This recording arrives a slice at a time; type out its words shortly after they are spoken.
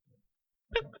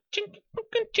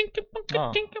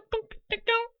Oh.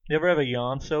 You ever have a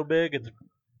yawn so big it's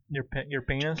your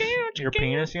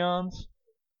penis yawns?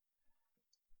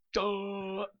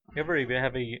 You ever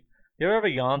have a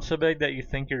yawn so big that you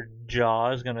think your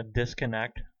jaw is gonna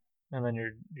disconnect and then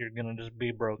you're gonna just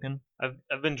be broken?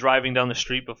 I've been driving down the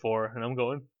street before and I'm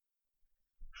going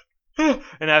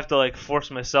and I have to like force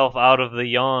myself out of the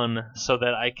yawn so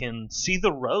that I can see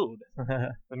the road.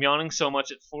 I'm yawning so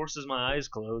much it forces my eyes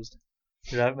closed.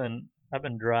 Dude, I've been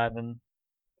driving.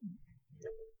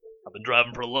 I've been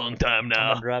driving for a long time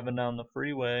now. I've been driving down the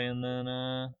freeway and then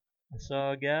I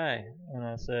saw a guy and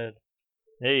I said,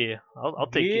 "Hey, I'll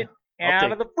take you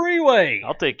out of the freeway.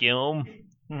 I'll take you home."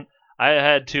 I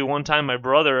had to one time. My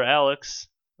brother Alex,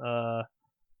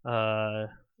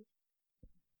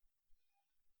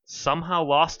 somehow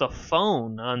lost a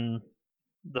phone on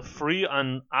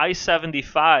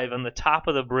I-75 on the top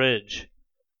of the bridge.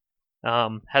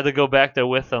 Had to go back there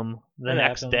with him the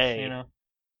next day. You know.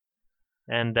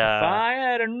 And if I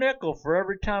had a nickel for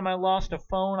every time I lost a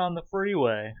phone on the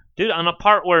freeway, dude, on a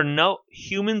part where no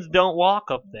humans don't walk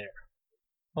up there.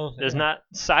 There's not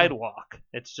sidewalk.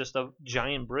 It's just a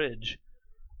giant bridge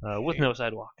with no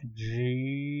sidewalk.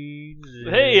 Jesus.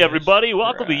 Hey, everybody.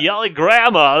 Welcome to Yelly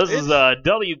Grandma. This is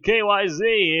WKYZ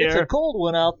here. It's a cold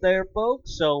one out there,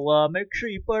 folks, so make sure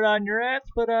you put on your hats,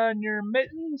 put on your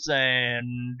mittens,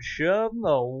 and shove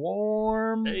the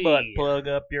warm butt plug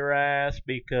up your ass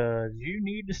because you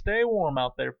need to stay warm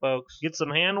out there, folks. Get some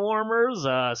hand warmers,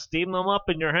 steam them up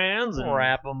in your hands, and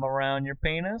wrap them around your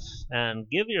penis. And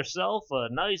give yourself a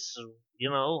nice,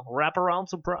 wrap-around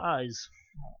surprise.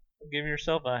 Give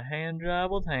yourself a hand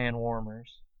job with hand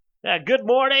warmers. Yeah, good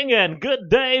morning and good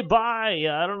day. Bye.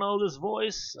 I don't know this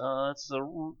voice. It's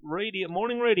the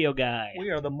morning radio guy.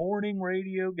 We are the morning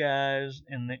radio guys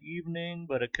in the evening,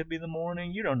 but it could be the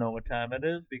morning. You don't know what time it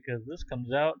is because this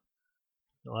comes out.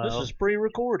 Well, this is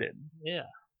pre-recorded. Yeah.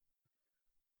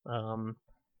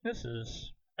 This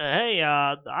is. Hey,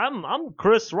 I'm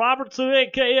Chris Robertson,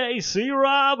 a.k.a.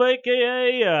 C-Rob,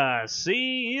 a.k.a.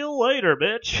 See you later,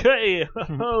 bitch. Hey,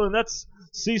 and that's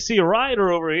C.C. Ryder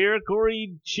over here,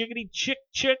 Corey Chickity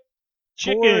Chicken.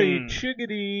 Corey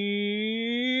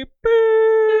Chickity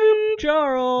Boop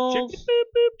Charles. Chickity Boop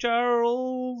Boop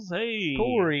Charles. Hey.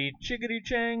 Corey Chickity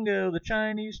Chango, the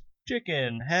Chinese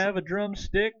chicken. Have a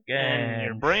drumstick and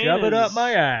your brain shove it up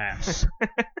my ass.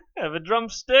 Have a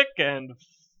drumstick and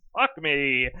fuck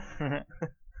me.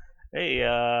 Hey,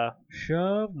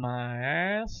 shove my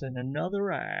ass in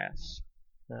another ass.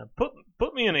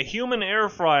 Put me in a human air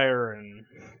fryer and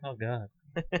oh god.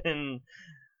 and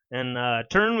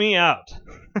turn me out.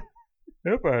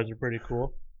 Air fryers are pretty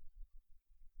cool.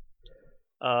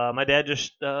 My dad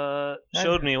just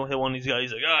showed me one he's got.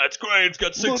 He's like, it's great. It's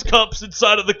got 6 cups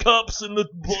inside of the cups and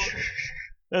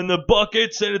the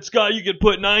buckets, and it's got, you can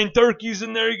put 9 turkeys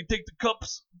in there. You can take the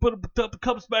cups, put the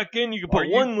cups back in. You can put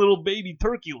one little baby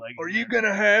turkey leg. Are you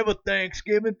gonna have a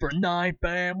Thanksgiving for 9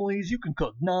 families? You can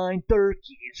cook 9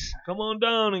 turkeys. Come on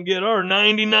down and get our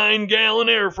 99-gallon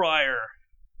air fryer.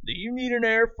 Do you need an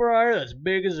air fryer that's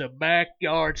big as a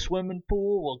backyard swimming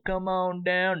pool? Well, come on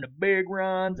down to Big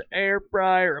Ron's Air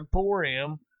Fryer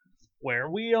Emporium, where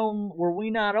we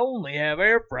not only have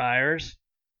air fryers,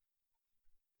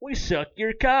 we suck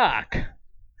your cock.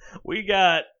 We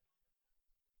got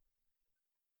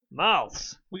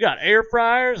mouths. We got air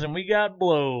fryers and we got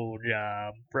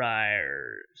blowjob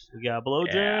fryers. We got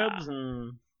blowjobs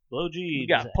and blowjeebs. We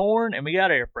got porn and we got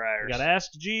air fryers. We got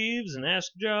Ask Jeeves and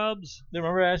Ask Jobs. Do you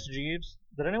remember Ask Jeeves?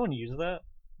 Did anyone use that?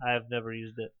 I've never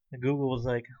used it. Google was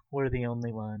like, we're the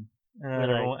only one.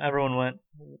 And everyone went,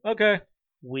 okay.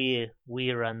 We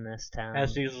run this town.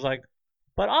 Ask Jeeves was like,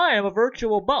 but I am a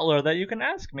virtual butler that you can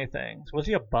ask me things. Was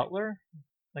he a butler?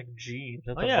 Like, Jeeves.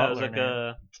 That's it was like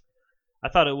name. I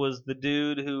thought it was the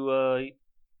dude who,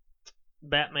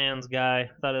 Batman's guy. I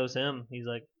thought it was him. He's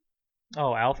like,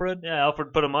 oh, Alfred? Yeah,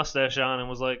 Alfred put a mustache on and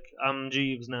was like, I'm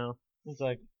Jeeves now. He's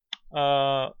like,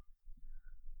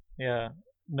 yeah,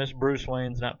 Miss Bruce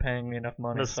Wayne's not paying me enough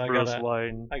money, so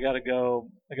Wayne. I gotta go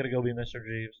be Mr.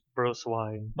 Jeeves. Bruce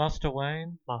Wayne. Master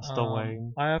Wayne? Master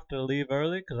Wayne. I have to leave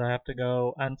early because I have to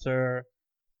go answer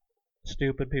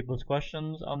stupid people's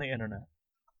questions on the internet.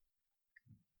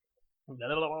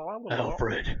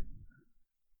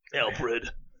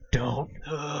 Alfred. Don't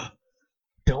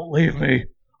leave me.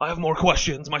 I have more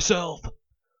questions myself.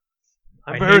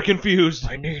 I'm very confused.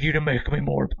 I need you to make me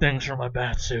more things for my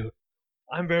bat suit.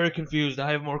 I'm very confused.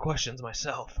 I have more questions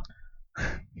myself.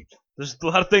 There's a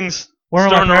lot of things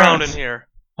starting around in here.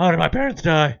 How did my parents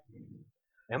die?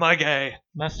 Am I gay?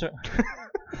 Master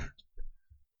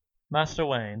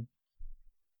Wayne.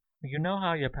 You know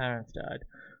how your parents died.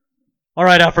 All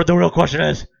right, Alfred. The real question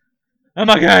is, am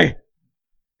I gay?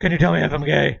 Can you tell me if I'm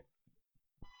gay?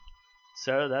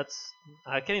 Sir,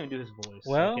 I can't even do his voice.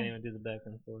 Well, I can't even do the back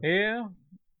and forth. Yeah.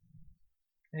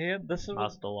 This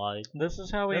Master Wide.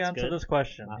 is how we That's answer good. this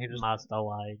question. Master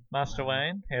Wide. Master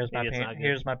Wayne, here's Maybe it's not good.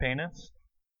 here's my penis.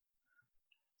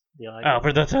 Do you like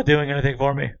Alfred, that's not doing anything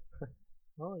for me. it?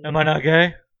 Oh, yeah. Am I not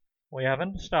gay? We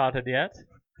haven't started yet.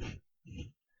 I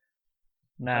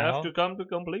Now, have to come to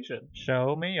completion.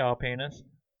 show me your penis.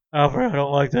 Alfred, I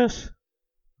don't like this.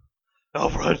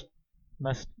 Alfred.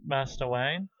 Master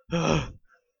Wayne? I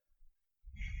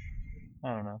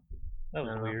don't know. That was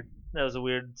I don't know. weird. That was a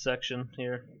weird section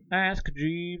here. Ask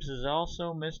Jeeves is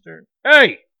also Mr.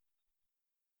 Hey!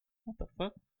 What the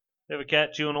fuck? We have a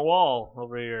cat chewing a wall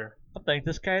over here. I think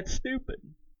this cat's stupid.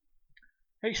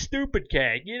 Hey, stupid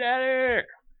cat, get out of here!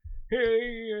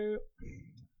 Hey!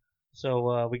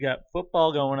 So, we got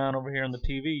football going on over here on the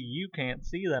TV. You can't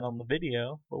see that on the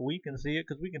video, but we can see it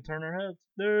because we can turn our heads.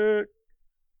 Dirt!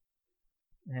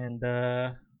 And,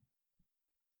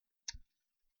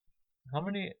 how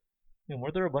many...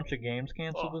 were there a bunch of games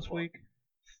canceled this week?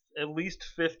 At least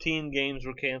 15 games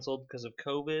were canceled because of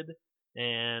COVID,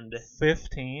 and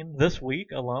 15? This week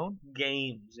alone?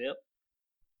 games, yep.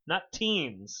 Not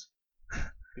teams.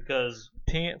 Because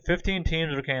 15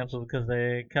 teams were canceled because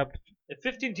they kept... if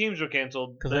 15 teams were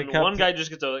canceled, 'Cause then they kept one it- guy just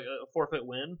gets a forfeit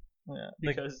win Yeah,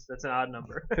 because that's an odd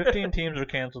number. 15 teams were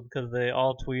canceled because they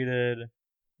all tweeted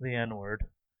the N-word.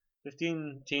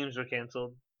 15 teams were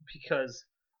canceled because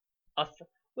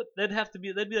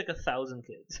that'd be like 1,000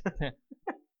 kids.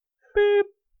 Beep!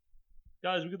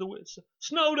 Guys, we get the win.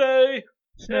 Snow day.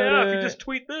 Snow Yeah, if day. you just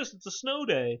tweet this, it's a snow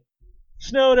day.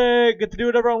 Snow day! Get to do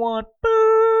whatever I want.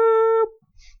 Boop!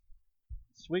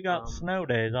 So we got Um, snow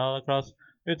days all across...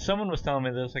 Dude, someone was telling me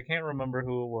this. I can't remember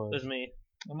who it It was. was me.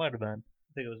 It might have been.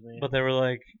 I think it was me. But they were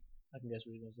like... I can guess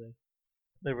what you're gonna say.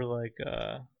 They were like,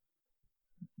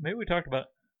 maybe we talked about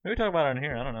it on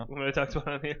here, I don't know. We already talked about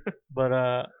it on here.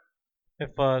 But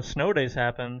if snow days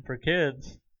happen for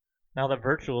kids, now that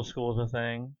virtual school is a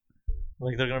thing,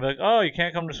 like they're gonna be like, oh, you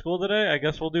can't come to school today? I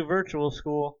guess we'll do virtual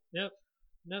school. Yep.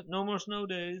 No more snow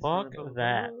days. Fuck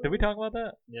that. Did we talk about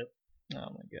that? Yep. Oh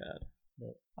my god.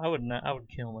 Yep. I would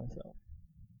kill myself.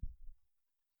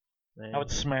 Man. I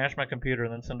would smash my computer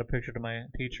and then send a picture to my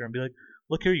teacher and be like,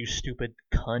 look here, you stupid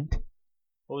cunt.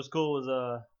 What was cool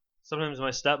was sometimes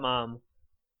my stepmom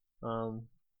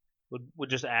would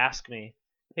just ask me,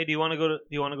 "Hey, do you want to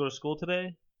go to school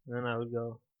today?" And then I would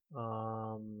go,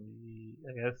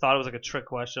 I thought it was like a trick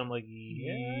question. I'm like,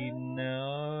 yeah.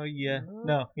 No, yeah,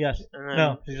 no, yes, And then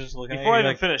no. She's just looking before I at you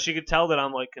even like, finished, she could tell that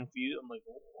I'm like confused. I'm like,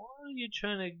 what are you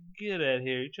trying to get at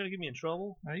here? You trying to get me in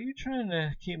trouble? are you trying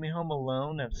to keep me home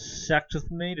alone and have sex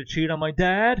with me to cheat on my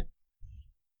dad?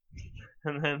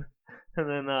 And then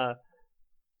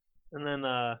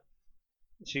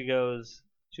she goes,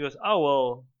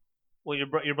 oh well,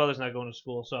 your brother's not going to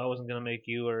school, so I wasn't gonna make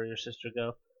you or your sister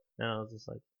go. And I was just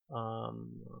like, all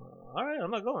right,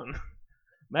 I'm not going.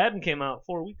 Madden came out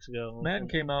 4 weeks ago. Madden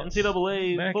came out.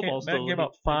 NCAA Madden football Madden still came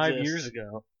out 5 exists. years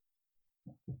ago.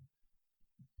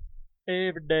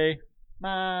 Every day,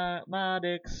 my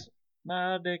dick is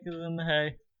in the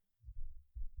hay.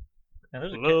 Now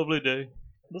there's a cat. Lovely day.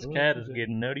 This cat is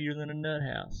getting nuttier than a nut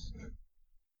house.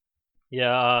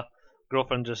 Yeah,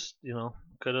 girlfriend just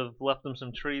could have left him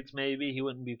some treats. Maybe he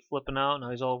wouldn't be flipping out.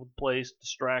 Now he's all over the place,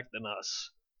 distracting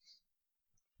us.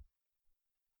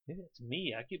 Maybe it's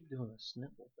me. I keep doing a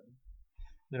sniffle thing.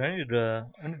 Dude, I need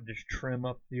to just trim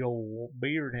up the old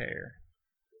beard hair.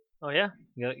 Oh yeah,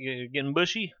 you're getting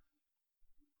bushy.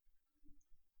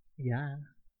 Yeah.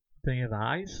 Do you have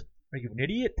eyes? Are you an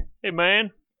idiot? Hey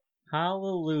man.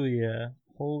 Hallelujah.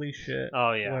 Holy shit.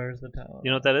 Oh yeah. Where's the towel?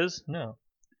 You know what that is? No.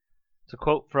 It's a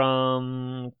quote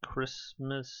from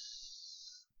Christmas.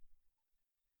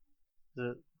 Is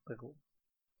it like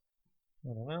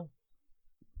I don't know.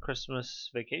 Christmas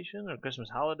Vacation or Christmas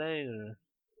Holiday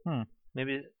or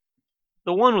maybe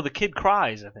the one where the kid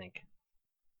cries. I think.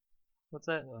 What's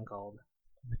that one called?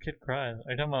 the kid cries.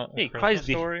 Are you talking about Hey, a cries Christmas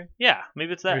the- story? Yeah,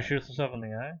 maybe it's Where that. he shoots himself in the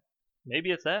eye? Maybe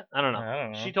it's that. I don't know. I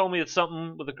don't know. She told me it's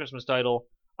something with a Christmas title.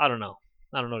 I don't know.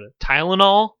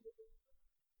 Tylenol?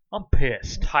 I'm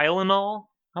pissed. Tylenol?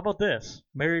 How about this?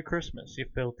 Merry Christmas, you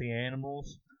filthy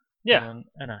animals. Yeah.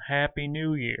 And a Happy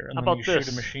New Year. And How then about you this?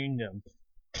 shoot a machine gun.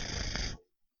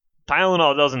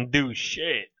 Tylenol doesn't do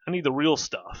shit. I need the real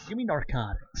stuff. Give me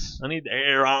narcotics. I need the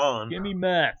air on. Give me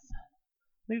meth.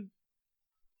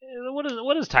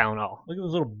 What is Tylenol? Look at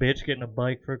this little bitch getting a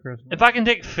bike for Christmas. If I can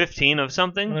take 15 of And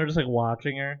something, they're just like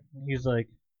watching her. He's like,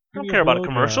 I don't me a care about a blowjob.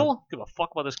 commercial. Give a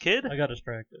fuck about this kid. I got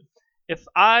distracted. If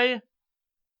I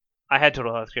had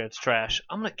total health care, it's trash.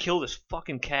 I'm gonna kill this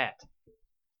fucking cat.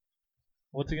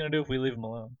 What's he gonna do if we leave him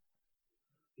alone?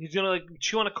 He's gonna like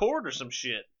chew on a cord or some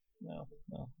shit. No,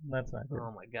 that's not good.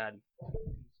 Oh my god.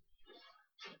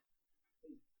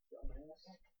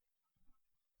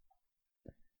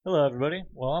 Hello, everybody.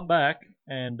 Well, I'm back,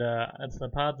 and it's the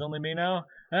pod's only me now.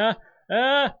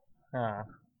 All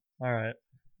right,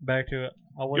 back to it.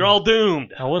 You're all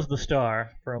doomed. I was the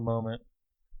star for a moment,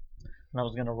 and I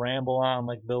was gonna ramble on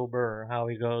like Bill Burr, how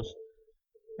he goes,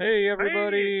 "Hey,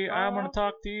 everybody, I'm gonna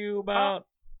talk to you about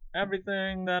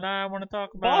everything that I want to talk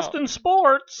about, Boston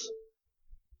sports.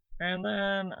 and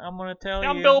then I'm gonna tell you."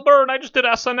 I'm Bill Burr, and I just did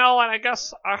SNL, and I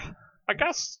guess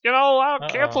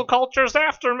cancel culture's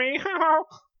after me.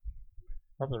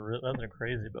 That's a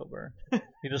crazy Bill Burr.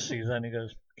 He just sees that and he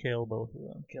goes, "Kill both of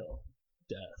them." Kill.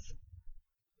 Death.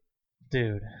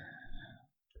 Dude.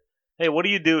 Hey, what do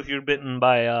you do if you're bitten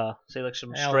by, say, like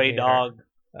some stray Alligator. dog?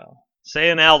 Oh. Say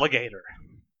an alligator.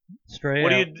 Stray. What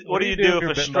do you do if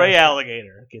you're a bitten stray by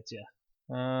alligator gets you?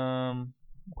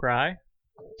 Cry.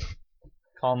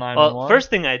 Call 911. Well, first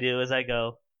thing I do is I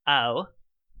go, ow.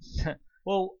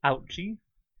 Well, ouchie.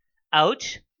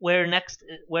 Ouch. Where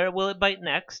will it bite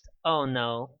next? Oh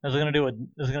no. Is it gonna do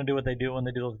what they do when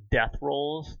they do those death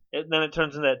rolls? Then it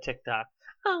turns into that TikTok.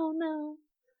 Oh no.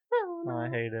 Oh no. Oh, I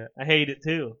hate it. I hate it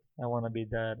too. I want to be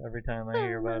dead every time I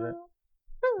hear about it.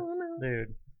 Oh no.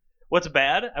 Dude. What's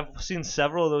bad? I've seen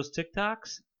several of those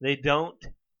TikToks. They don't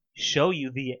show you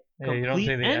the Yeah, you don't complete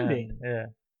see the ending. end. Yeah.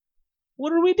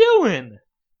 What are we doing?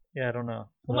 Yeah, I don't know.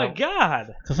 Oh my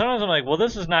god. So sometimes I'm like, well,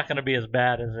 this is not going to be as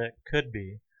bad as it could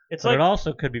be. It's But like it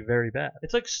also could be very bad.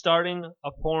 it's like starting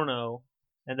a porno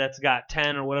and that's got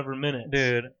 10 or whatever minutes.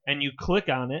 Dude. And you click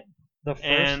on it The first.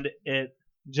 and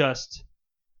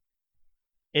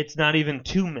it's not even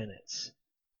 2 minutes.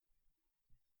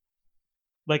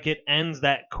 Like it ends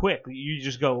that quick. You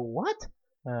just go, what?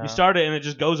 You start it and it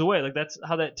just goes away. Like that's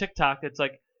how that TikTok. It's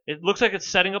like it looks like it's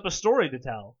setting up a story to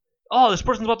tell. Oh, this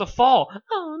person's about to fall.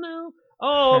 Oh no.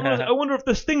 Oh, I wonder if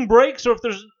this thing breaks or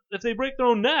if they break their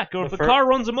own neck or if the car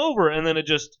runs them over, and then it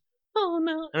just oh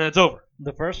no, and it's over.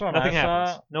 The first one Nothing I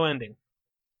happens. saw, No ending.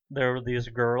 there were these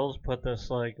girls put this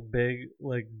like big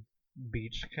like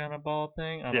beach kind of ball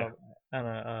thing on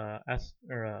a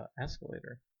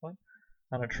escalator. What?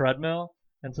 On a treadmill.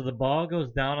 And so the ball goes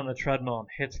down on the treadmill and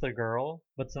hits the girl,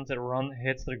 but since it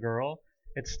hits the girl,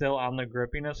 it's still on the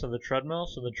grippiness of the treadmill,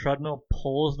 so the treadmill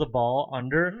pulls the ball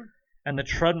under, and the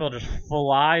treadmill just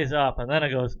flies up, and then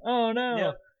it goes, oh no.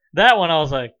 Yeah. That one I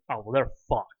was like, oh, well, they're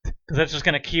fucked, because it's just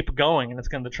gonna keep going, and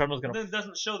the treadmill's gonna. Then it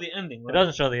doesn't show the ending. Right? It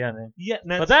doesn't show the ending. Yeah,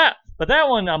 But that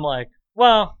one I'm like,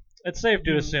 well, it's safe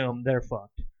to assume they're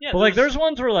fucked. Yeah, but like, there's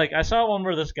ones where like I saw one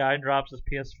where this guy drops his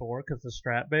PS4 because the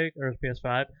strap break or his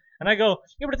PS5. And I go,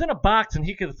 yeah, but it's in a box, and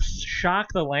he could shock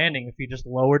the landing if he just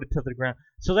lowered it to the ground.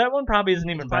 So that one probably isn't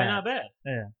even probably bad. not bad.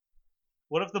 Yeah.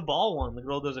 What if the ball one? The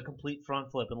girl does a complete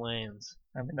front flip and lands.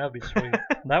 I mean, that'd be sweet.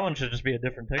 That one should just be a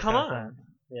different TikTok. Come on.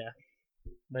 Thing.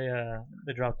 Yeah.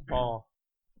 They dropped the ball.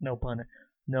 No pun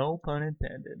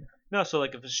intended. No, so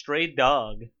like if a stray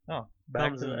dog Oh,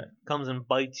 back to that. comes and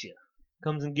bites you,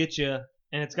 comes and gets you,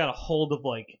 and it's got a hold of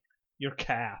like your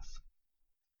calf.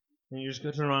 And you just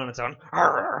go turn around and sound.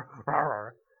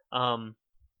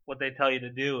 What they tell you to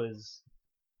do is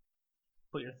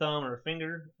put your thumb or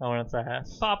finger, Oh, and it's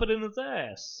ass. pop it in its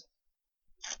ass.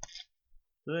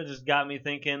 So that just got me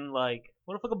thinking, like,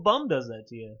 what if like a bum does that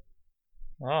to you?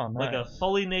 Oh, nice. Like a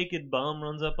fully naked bum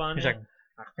runs up on He's you,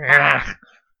 like, "Ah."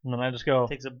 And then I just go,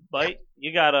 takes a bite.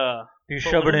 You gotta. do you put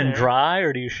shove one it in there. dry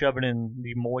or do you shove it in, do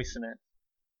you moisten it?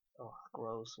 Oh,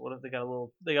 gross. What if they got a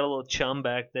little chum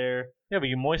back there? Yeah, but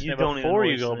you moisten You it don't even before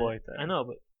you go moisten it. like that. I know,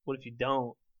 but what if you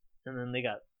don't? And then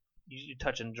you're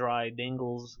touching dry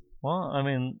dingles. Well, I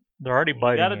mean, they're already You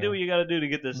biting gotta you. do what you gotta do to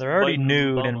get this. They're already biting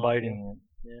nude bum and off biting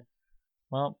you. you. Yeah.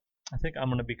 Well, I think I'm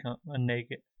gonna become a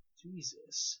naked.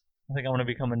 Jesus. I think I'm gonna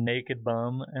become a naked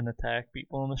bum and attack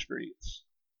people in the streets.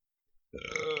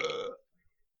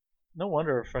 No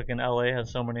wonder fucking LA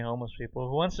has so many homeless people.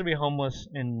 Who wants to be homeless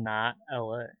in not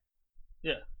LA?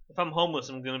 Yeah. If I'm homeless,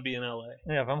 I'm gonna be in LA.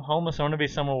 Yeah, if I'm homeless, I want to be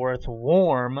somewhere where it's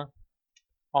warm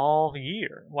all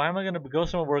year. Why am I gonna go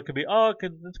somewhere where it could be? Oh,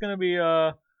 it's gonna be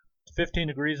 15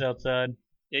 degrees outside.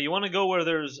 Yeah, you want to go where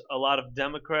there's a lot of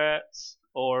Democrats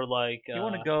or like. You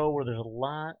want to go where there's a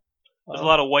lot. There's a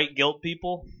lot of white guilt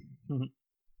people.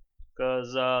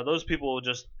 Because those people will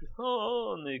just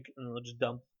and they'll just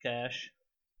dump cash.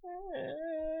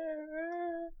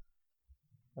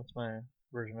 That's my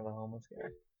version of a homeless guy.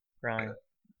 Crying.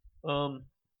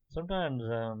 Sometimes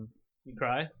You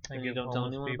cry I and you give don't tell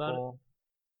homeless anyone about it? people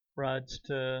rides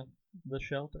to the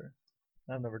shelter.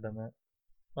 I've never done that.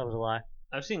 That was a lie.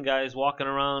 I've seen guys walking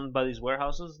around by these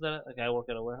warehouses that like I work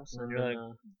at a warehouse and You're then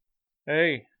like,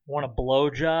 hey, want a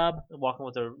blowjob? walking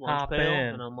with their lunch Hop pail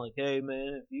in. and I'm like, hey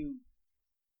man, if you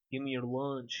give me your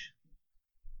lunch,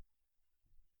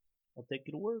 I'll take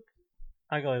you to work.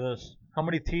 I go like this. How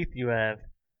many teeth do you have?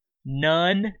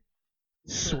 None?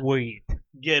 Sweet.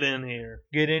 Get in here,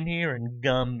 Get in here and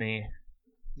gum me.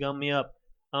 gum me up.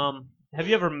 Have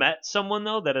you ever met someone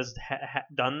though that has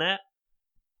done that?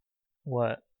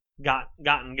 What?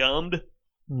 Gotten gummed?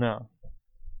 No.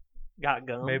 Got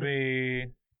gummed? Maybe.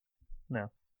 No.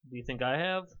 Do you think I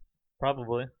have?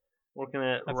 Probably. Working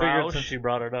at I figured Roush. since you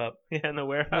brought it up. Yeah, in the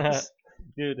warehouse.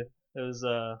 Dude, it was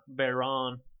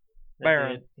Baron.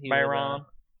 Baron. Baron.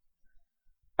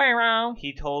 Baron.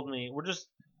 He told me we're just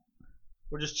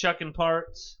checking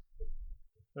parts.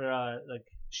 We're like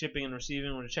shipping and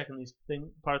receiving. We're checking these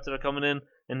parts that are coming in,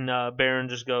 and Baron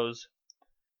just goes,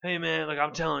 "Hey man, like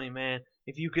I'm telling you, man,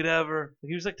 if you could ever,"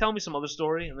 he was like telling me some other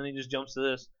story, and then he just jumps to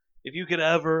this. If you could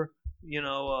ever, get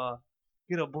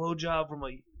a blowjob from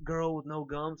a girl with no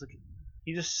gums, like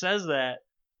he just says that,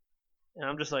 and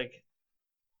I'm just like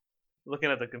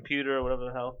looking at the computer or whatever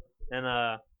the hell,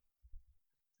 and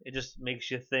it just makes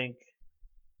you think.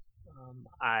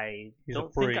 I He's don't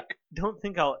a freak. I don't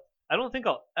think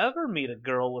I'll ever meet a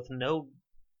girl with no.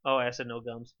 Oh, I said no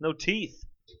gums, no teeth.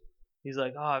 He's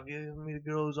like, oh, if you ever meet a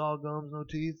girl who's all gums, no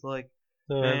teeth, like,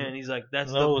 man, he's like,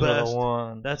 that's the those are best. the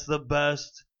ones. That's the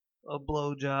best of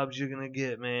blowjobs you're gonna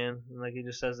get, man. And like he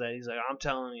just says that. He's like, I'm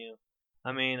telling you.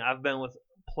 I mean, I've been with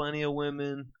plenty of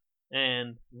women,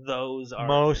 and those are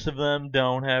Most of them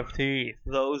don't have teeth.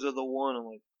 those are the one. I'm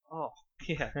like, oh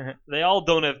yeah, they all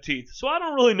don't have teeth, so I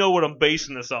don't really know what I'm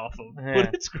basing this off of, Yeah.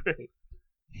 but it's great.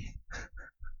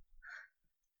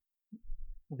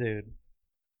 Dude.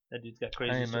 That dude's got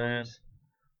crazy Hey, man. stories.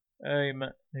 Hey,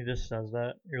 man. He just says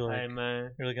that. You're like, Hey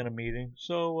man, you're like in a meeting.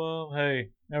 So, hey,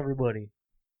 everybody.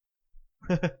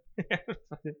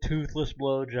 Toothless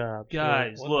blowjobs.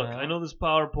 guys, What look, the I hell? know this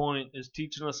PowerPoint is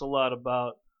teaching us a lot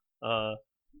about,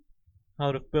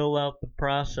 How to fill out the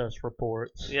process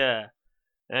reports. yeah,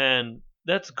 and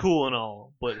that's cool and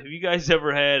all, but have you guys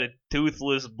ever had a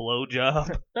toothless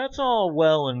blowjob? That's all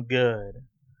well and good.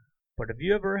 But have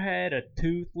you ever had a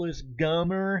toothless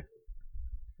gummer?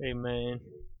 Hey man,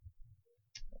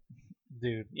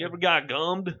 Dude, you ever got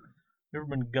gummed? you ever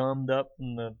been gummed up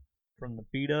from the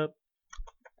feet up?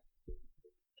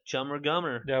 Chum or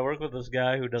gummer? Yeah, I work with this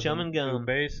guy who Chum and gum. who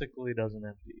basically doesn't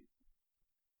have teeth.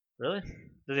 Really?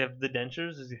 Does he have the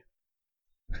dentures?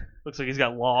 Looks like he's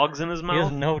got logs in his He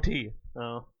has mouth. no teeth.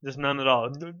 No, just none at all.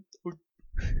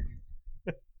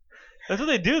 That's what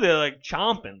they do. They're like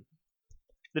chomping.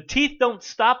 The teeth don't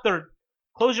stop their.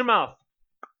 Close your mouth.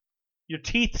 Your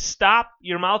teeth stop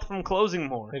your mouth from closing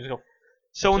more. They just go.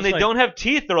 So when just they like- don't have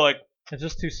teeth, they're like, It's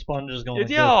just two sponges going.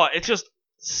 yeah, it's just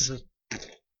just-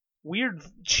 weird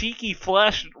cheeky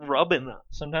flesh rubbing them.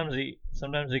 Sometimes he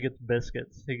gets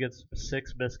biscuits. He gets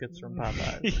 6 biscuits from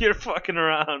Popeyes. You're fucking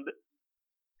around.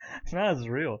 No, it's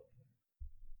real.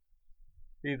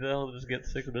 They'll just get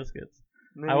 6 biscuits.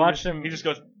 And then I he watched just- him- He just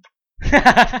goes.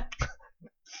 That's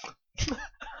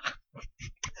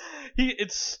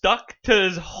It's stuck to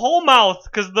his whole mouth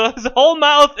because his whole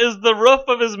mouth is the roof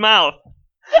of his mouth.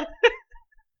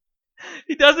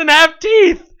 He doesn't have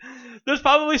teeth. There's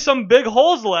probably some big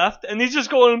holes left, and he's just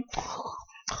going,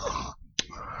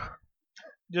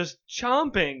 just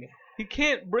chomping. He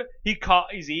can't.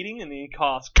 He's eating, and then he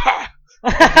coughs.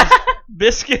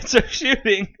 Biscuits are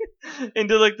shooting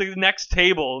into like the next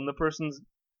table, and the person's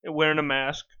wearing a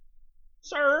mask.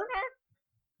 Sir.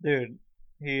 Dude,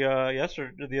 he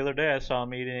the other day I saw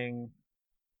him eating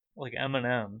like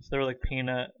M&Ms. They were like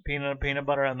peanut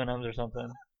butter M&Ms or something.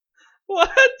 What?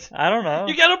 I don't know.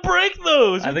 You gotta break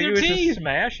those I with think he your was teeth. just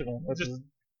smashing them. Which Just-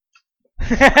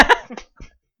 is-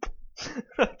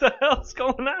 What the hell's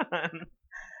going on?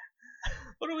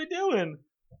 What are we doing?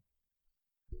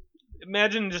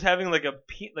 Imagine just having like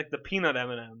the peanut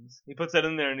M&Ms. He puts that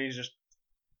in there and he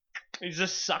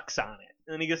just sucks on it,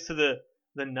 and then he gets to the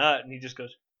nut and he just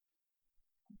goes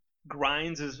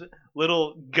grinds his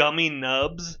little gummy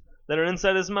nubs that are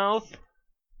inside his mouth.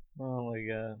 Oh my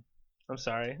god. I'm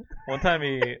sorry. Sometimes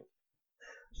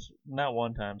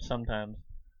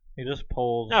he just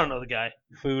pulls I don't know the guy.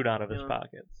 food out of his Yeah.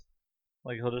 pockets.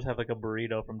 Like he'll just have like a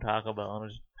burrito from Taco Bell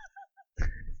and just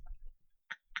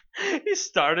He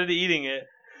started eating it,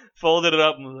 folded it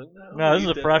up, and was like, no, this is I'll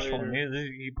a eat that fresh later." one.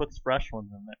 He puts fresh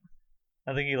ones in there.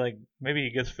 I think maybe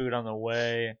he gets food on the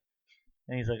way,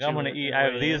 And he's like, Chew I'm gonna it eat. and I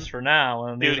have weigh these in. for now,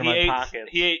 and these Dude, are my pockets.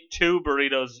 he ate 2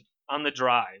 burritos on the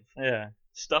drive. Yeah.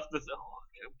 Stuffed the.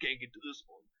 I can't get to this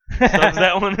one. Stuffs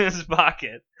that one in his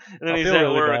pocket, and then I he's feel at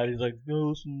really work. bad. He's like, go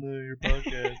listen to your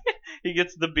podcast. He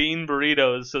gets the bean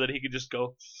burritos so that he could just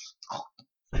go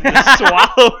and just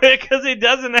swallow it because he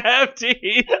doesn't have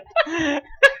teeth.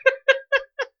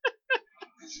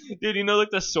 Dude, you know, like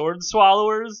the sword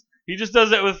swallowers? He just does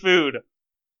that with food.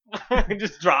 He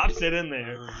just drops it in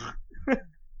there.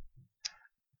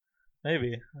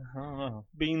 Maybe. I don't know.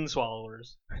 Bean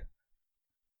swallowers.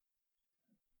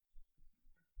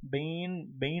 Bean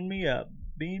me up.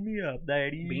 Bean me up,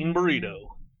 daddy. Bean burrito.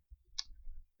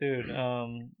 Dude,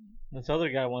 this other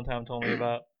guy one time told me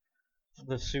about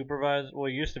the supervisor. Well,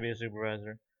 he used to be a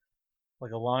supervisor.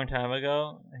 Like a long time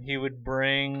ago, he would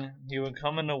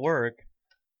come into work,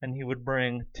 and he would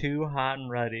bring 2 hot and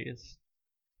readies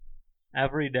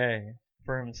every day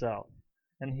for himself.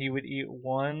 And he would eat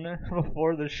one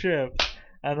before the shift,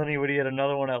 and then he would eat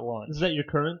another one at lunch. Is that your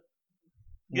current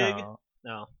gig? No.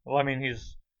 No. Well, I mean,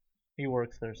 he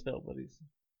works there still, but he's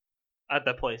At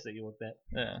that place that you worked at.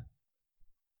 yeah.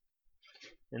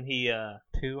 And he,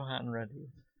 2 hot and readies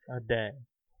a day.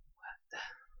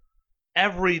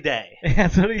 every day.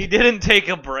 That's what He didn't take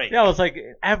a break. Yeah, it was like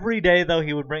every day though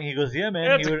he would bring. He goes, yeah,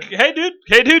 man. Yeah, He would, hey,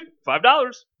 dude,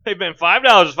 $5. Hey, man,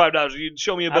 $5 is $5. You'd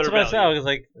show me a that's better what I said. I value. was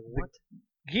like, What?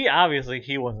 he obviously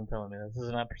he wasn't telling me this. This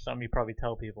is not something you probably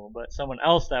tell people, but someone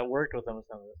else that worked with him was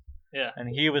telling me this. Yeah. And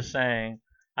he was saying,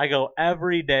 I go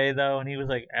every day though, and he was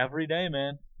like, every day,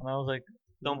 man. And I was like,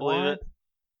 Don't believe what?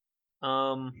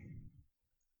 it.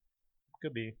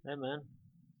 Could be. Hey, man.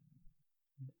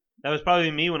 That was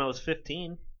probably me when I was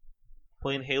 15,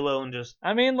 playing Halo and just.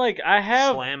 I mean, like I've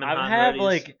Slamming hot and have readies.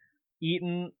 like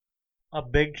eaten a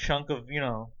big chunk of,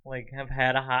 like have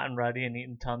had a hot and ready and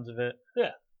eaten tons of it.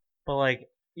 Yeah. But like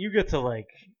you get to like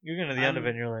you're getting to the end of it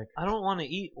and you're like I don't want to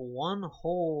eat one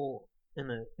whole in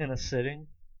a sitting.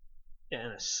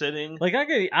 sitting. Like I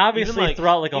could obviously Even, like,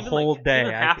 throughout like a even, whole like, day.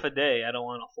 even half a day, I don't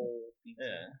want a whole pizza.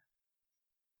 Yeah.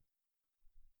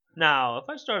 Now, if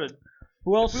I started,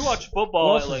 Who else? if we watch Who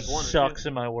football else at like 1 or sucks 2.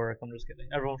 in my work? I'm just kidding.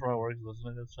 Everyone from my work is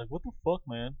listening. It's like, what the fuck,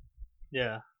 man?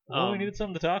 Yeah. Well, we needed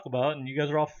something to talk about, and you guys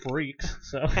are all freaks.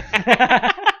 So.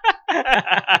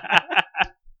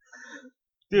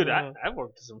 Dude, I've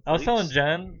worked with some. I was telling freaks.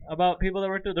 Jen about people that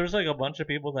work there. There's like a bunch of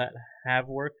people that have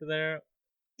worked there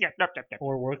Yeah.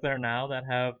 or work there now that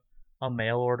have a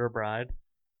mail order bride.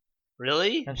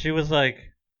 Really? And she was like,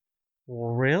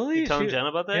 really? You telling She- Jen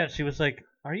about that? Yeah, she was like,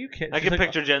 are you kidding? I She's can like,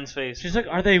 picture Jen's face. She's like,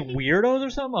 are they weirdos or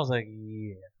something? I was like,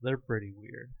 yeah, they're pretty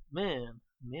weird. Man,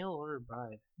 mail order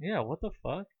bride. Yeah, what the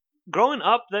fuck? Growing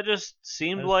up, that just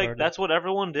seemed That's like hard. that's what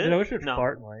everyone did. Dude, I wish it no.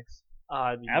 fart likes.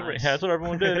 It'd be nice. That's what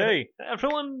everyone did. Hey,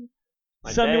 Everyone.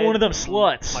 My send me dad- one of them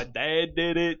sluts. My dad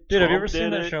did it. Dude, have you Trump ever seen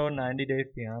did that it. show 90 Day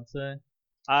Fiance?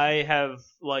 I have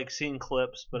like seen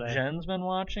clips, but Jen's been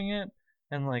watching it,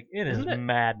 and like it is Isn't that-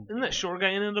 maddening. isn't that short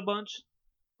guy in it a bunch,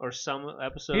 or some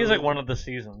episodes? He's like one of the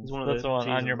seasons. He's one of That's the the one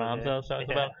on seasons, your mom's okay. house talks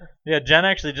Yeah. about. Yeah, Jen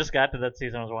actually just got to that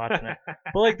season. I was watching it.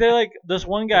 But like they're like this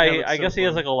one guy. That looks I so guess he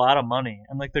has fun. like a lot of money,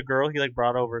 and like the girl he like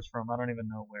brought over is from I don't even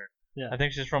know where. Yeah. I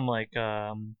think she's from like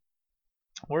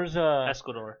where's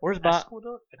Escudor. where's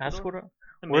Escudor? Escudor?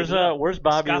 I made it up. Where's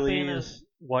Bobby Escafina. Lee's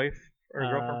wife or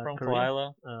girlfriend from? Korea?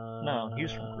 Kalila? No,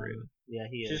 he's from Korea. Yeah,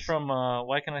 he is. She's from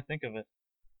why can't I think of it?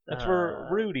 That's where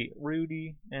Rudy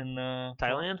and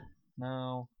Thailand,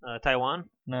 no, Taiwan,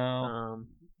 no,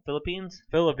 Philippines,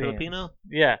 Philippines. Filipino.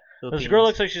 Yeah, Philippines. this girl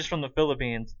looks like she's from the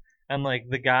Philippines, and like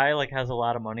the guy like has a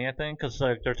lot of money, I think, because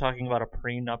like they're talking about a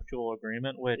prenuptial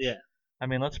agreement. Which, Yeah. I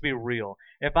mean, let's be real.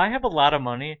 If I have a lot of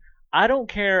money, I don't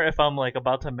care if I'm like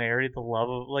about to marry the love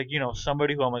of like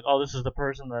somebody who I'm like, oh, this is the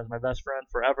person that is my best friend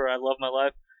forever. I love my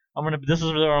life. This is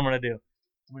what I'm gonna do.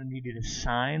 I'm gonna need you to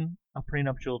sign a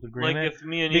prenuptial agreement. Like if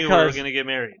me and you were because- gonna get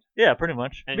married, Yeah, pretty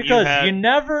much. And you Because had- you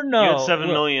never know. you had $7 look,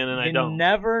 million and I you don't.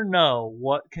 never know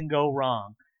what can go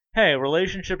wrong. Hey,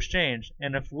 relationships change,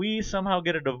 and if we somehow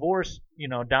get a divorce,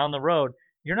 down the road,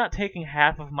 you're not taking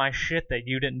half of my shit that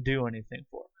you didn't do anything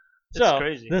for. It's So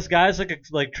crazy. this guy's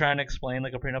like trying to explain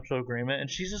like a prenuptial agreement, and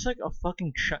she's just like a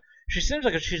fucking. She seems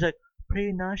like she's like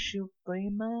prenuptial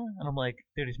agreement, and I'm like,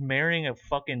 dude, he's marrying a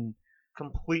fucking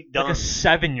Complete like done. a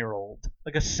 7-year-old,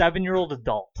 like a 7-year-old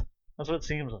adult. That's what it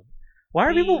seems like. Why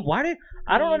are people? Why do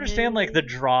I don't understand like the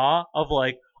draw of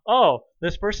like, oh,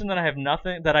 this person that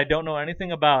I don't know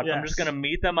anything about. I'm just Yes. gonna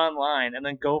meet them online and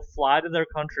then go fly to their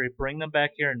country, bring them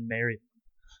back here, and marry them.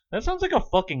 That sounds like a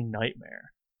fucking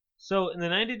nightmare. So in the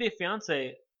 90 Day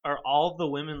Fiance, are all of the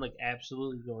women like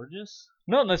absolutely gorgeous?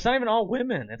 No, it's not even all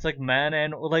women. It's like men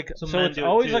and like So so. men It's do it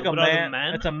always too, like a but are the man.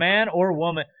 men- It's a man or a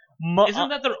woman. Isn't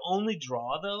that their only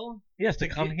draw though? yes to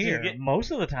to come get- to here get-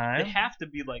 most of the They time? have to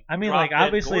be like. I mean, drop like dead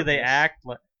obviously they gorgeous. act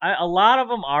like a lot of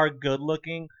them are good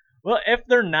looking. Well, if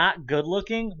they're not good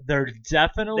looking, they're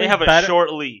definitely They have a better.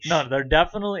 short leash. No, they're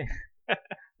definitely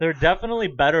they're definitely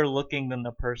better looking than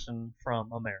the person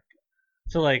from America.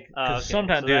 So like, because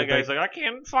sometimes so dude, that guy's like, I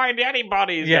can't find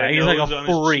anybody. yeah, he's like nose a on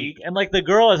his freak, cheek. and like the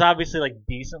girl is obviously like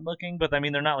decent looking, but I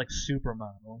mean they're not like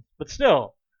supermodel, but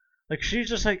still, like she's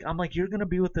just like I'm like you're gonna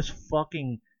be with this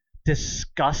fucking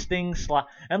disgusting slut,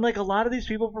 and like a lot of these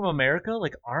people from America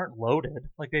like aren't loaded,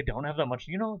 like they don't have that much.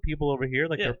 You know, people over here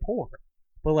like Yeah. they're poor.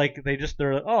 But like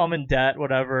they're like, oh I'm in debt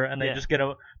whatever and they Yeah. just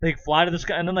they fly to this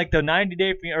guy and then like the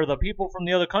 90-day or the people from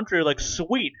the other country are like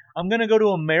sweet I'm gonna go to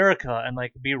America and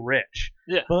like be rich.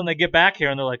 Yeah. But then they get back here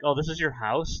and they're like, oh this is your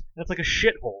house and it's like a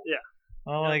shithole. Yeah.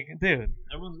 I'm Yeah. like, dude,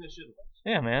 Everyone's gonna shit.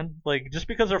 yeah man, like just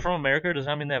because they're from America does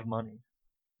not mean they have money.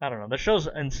 I don't know, that show's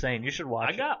insane. You should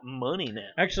watch I got money now.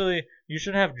 it. Actually you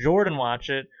should have Jordan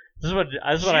watch it. This is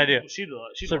what I do. She'd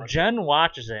So watch Jen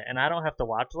watches it, and I don't have to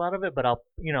watch a lot of it, but I'll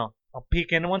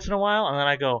peek in once in a while, and then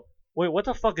I go, wait, what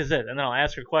the fuck is it? And then I'll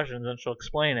ask her questions, and she'll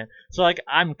explain it. So like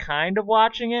I'm kind of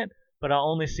watching it, but I'll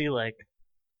only see like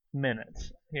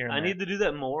minutes here. And I there. need to do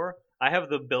that more. I have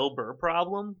the Bill Burr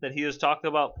problem that he has talked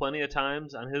about plenty of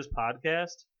times on his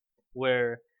podcast,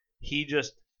 where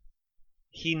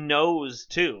he knows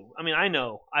too. I mean, I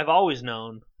know. I've always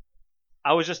known.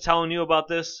 I was just telling you about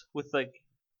this with like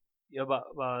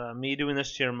about me doing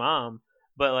this to your mom,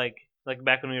 but like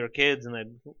back when we were kids and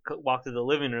I'd walk to the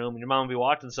living room and your mom would be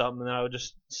watching something and then I would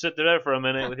just sit there for a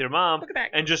minute with your mom Look at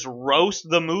that. and just roast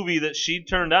the movie that she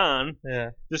turned on. Yeah.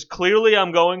 Just clearly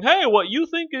I'm going, hey, what you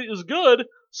think is good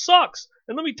sucks,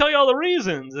 and let me tell you all the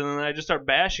reasons. And then I just start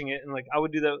bashing it, and like I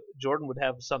would do that. Jordan would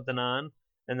have something on,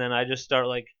 and then I just start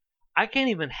like, I can't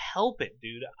even help it,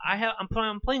 dude.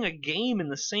 I'm playing a game in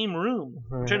the same room.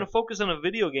 I'm trying to focus on a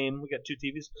video game. We got two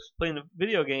TVs playing a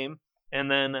video game, and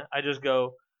then I just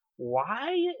go,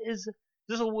 why is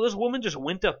this woman just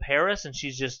went to Paris and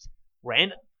she's just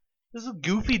random? This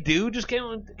goofy dude just came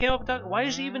up and talked. Why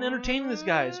is she even entertaining this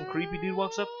guy? Some creepy dude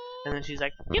walks up, and then she's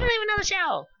like, you don't even know the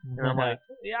show. And I'm like,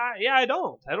 yeah, I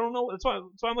don't know. That's why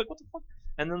I'm like, what the fuck?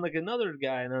 And then like another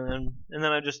guy, and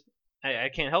then I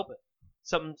can't help it.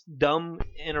 Some dumb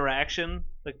interaction,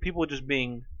 like people just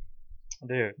being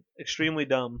dude, extremely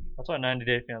dumb. that's why 90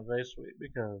 Day Fiancé is sweet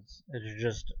because it's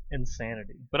just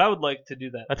insanity. But I would like to do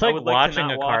that. That's I like would like watching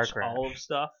to not a car watch crash. all of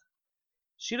stuff.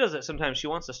 She does it sometimes. She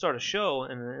wants to start a show,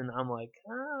 and I'm like,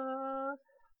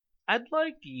 I'd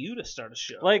like you to start a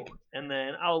show, Like- and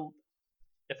then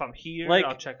if I'm here, Like-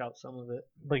 I'll check out some of it.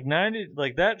 Like 90,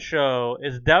 like that show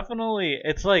is definitely,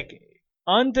 it's like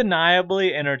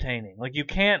undeniably entertaining. Like you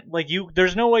can't, like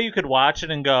there's no way you could watch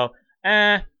it and go,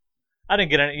 I didn't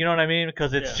get it. You know what I mean?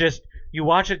 Because it's Yeah. just, you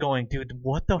watch it going, dude,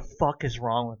 what the fuck is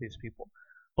wrong with these people?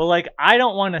 But like, I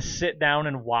don't want to sit down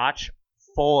and watch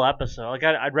full episode. Like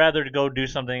I'd rather go do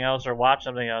something else or watch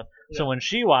something else. So Yeah. when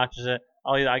she watches it,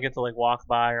 I get to like walk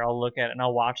by or I'll look at it and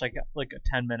I'll watch like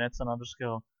 10 minutes and I'll just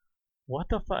go, what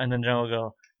the fuck? And then Jen will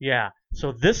go, yeah.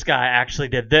 So this guy actually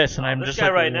did this, and Oh, I'm this just guy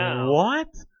like, right now. what?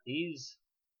 He's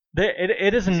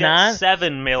It is got not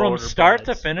 7 mail from order start to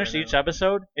brides finish right each now.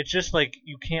 episode. It's just like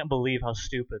you can't believe how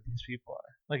stupid these people are.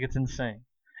 Like it's insane.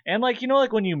 And like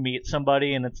like when you meet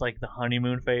somebody and it's like the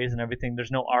honeymoon phase and everything.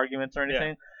 There's no arguments or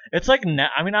anything. It's like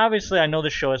I mean, obviously I know the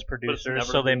show has producers, never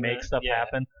so they been make that. stuff Yeah.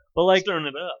 happen. But like stirring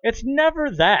it up. it's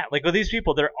never that. Like with these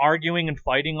people, they're arguing and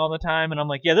fighting all the time, and I'm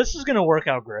like, yeah, this is gonna work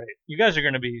out great. You guys are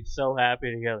gonna be so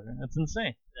happy together. It's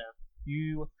insane. Yeah.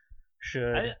 You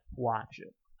should watch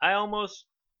it. I almost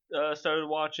started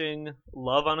watching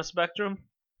Love on a Spectrum,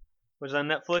 which is on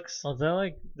Netflix. Oh, is that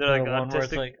like They're the like one where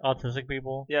it's autistic- like autistic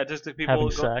people? Yeah, autistic people Having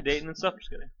go sex? dating and stuff.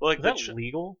 Well, like Is the that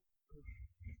legal?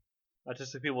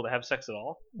 autistic people to have sex at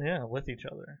all. Yeah, with each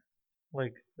other.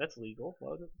 Like, That's legal.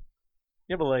 Why would it?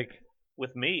 yeah, but like,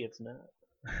 With me, it's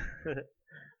not.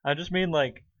 I just mean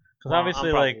like, because Well, I'm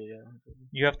obviously like probably, yeah.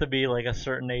 you have to be like a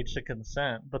certain age to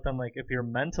consent, but then like if you're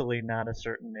mentally not a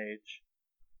certain age,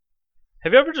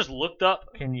 Have you ever just looked up?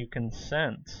 can you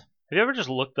consent? Have you ever just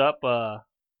looked up?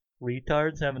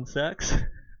 Retards having sex?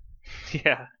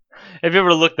 Yeah. Have you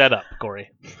ever looked that up, Corey?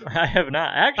 I have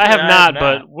not. Actually, I have not,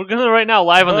 but we're gonna right now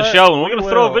live on the But show, and we're we gonna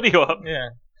throw a will. video up. Yeah.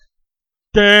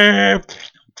 Damn.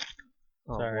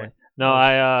 Oh, Sorry. boy. No,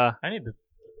 I I need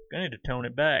to tone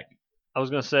it back. was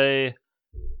gonna say,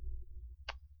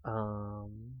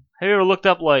 have you ever looked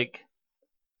up like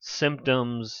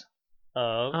symptoms?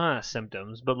 Of Not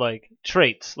symptoms, but like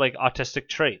traits, like autistic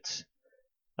traits.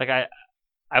 Like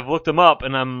I've looked them up,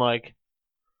 and I'm like,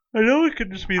 I know it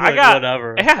could just be I like got-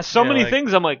 whatever. yeah, so Yeah, many like-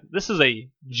 things. I'm like, this is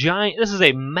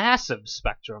a massive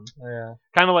spectrum. Yeah.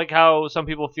 Kind of like how some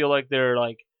people feel like they're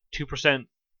like 2%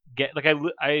 get. Like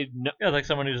I know, Yeah, like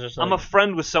someone who's just like, I'm a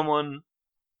friend with someone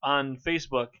on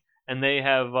Facebook, and they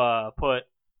have put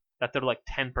that they're like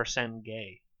 10%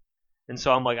 gay. And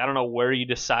so I'm like, I don't know where you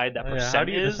decide that percent how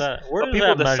do you is, decide? Where but does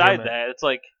people that decide measurement? that. It's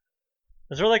like,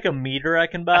 Is there like a meter I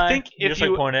can buy? think you if just you-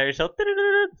 like point at yourself,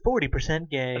 40%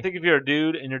 gay. I think if you're a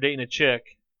dude and you're dating a chick,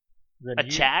 Then a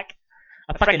you- check,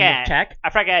 a fucking frickin' check. I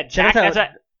forget, check.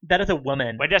 That is a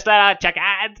woman. We're just a check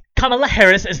ad. Kamala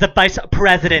Harris is the vice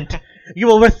president. You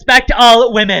will respect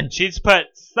all women. She's put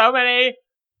so many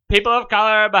people of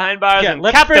color behind bars Yeah, and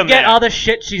let's kept them forget there. all the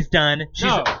shit she's done.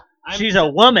 No, She's a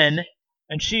woman,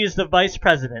 and she is the vice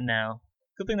president now.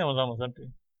 Good thing that was almost empty.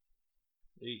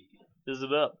 This is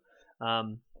it up.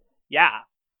 Yeah,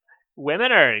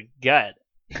 women are good.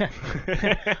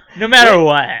 No matter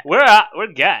what.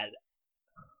 We're good.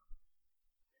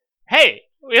 Hey,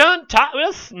 we don't talk.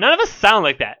 None of us sound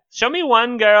like that. Show me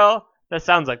one girl that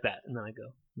sounds like that, and then I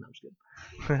go, no, I'm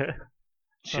just kidding.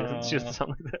 She doesn't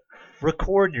sound like that.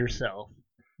 Record yourself.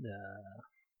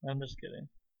 Yeah. I'm just kidding.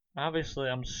 Obviously,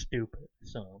 I'm stupid,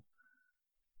 so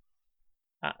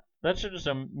that should just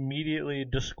immediately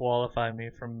disqualify me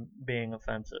from being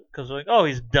offensive. Because like, oh,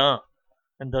 he's dumb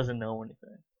and doesn't know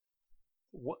anything.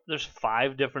 What? There's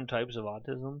 5 different types of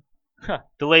autism. Huh.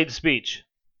 Delayed speech.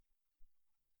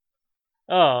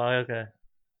 Oh, okay.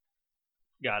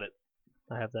 Got it.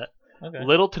 I have that. Okay.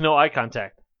 Little to no eye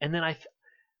contact. And then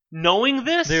knowing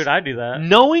this, Dude, I do that.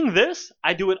 knowing this,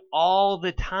 I do it all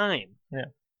the time. Yeah.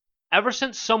 Ever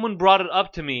since someone brought it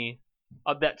up to me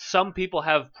that some people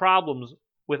have problems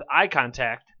with eye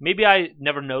contact, maybe I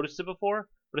never noticed it before,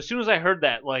 but as soon as I heard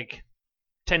that, like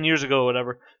 10 years ago or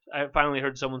whatever, I finally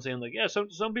heard someone saying like, yeah,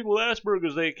 some people with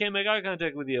Asperger's, they can't make eye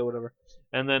contact with you or whatever.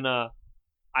 And then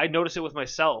I notice it with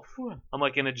myself. I'm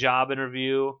like in a job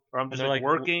interview, or I'm just they're like like,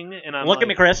 working, and I'm Look like, at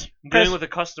me, Chris. I'm Chris. dealing with a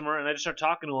customer, and I just start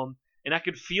talking to them, and I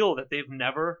could feel that they've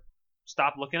never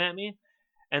stopped looking at me.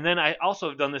 And then I also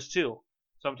have done this too.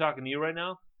 So I'm talking to you right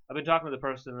now. I've been talking to the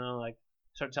person, and I like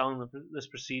start telling them this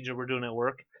procedure we're doing at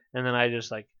work, and then I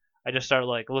just start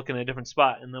like looking at a different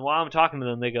spot, and then while I'm talking to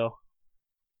them, they go,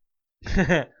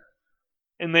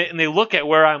 and they look at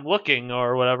where I'm looking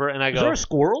or whatever, and I Is go, there a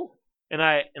squirrel? and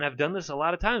I've done this a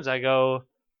lot of times. I go,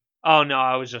 oh no,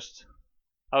 I was just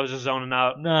zoning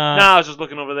out. Nah. No, I was just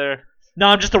looking over there. No,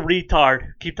 I'm just a retard.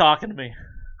 Keep talking to me.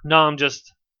 No,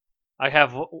 I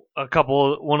have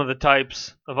one of the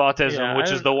types of autism, Yeah,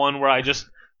 which is the one where I just,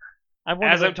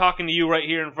 as I'm talking to you right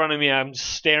here in front of me, I'm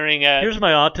staring at. Here's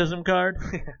my autism card.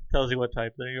 Tells you what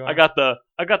type there you are. I got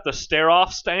the stare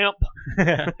off stamp.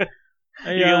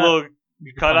 Hey, You get little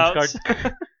cutouts. punch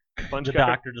card. Punch The card.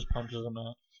 doctor just punches them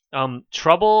out.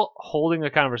 Trouble holding a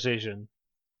conversation.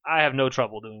 I have no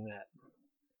trouble doing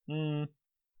that.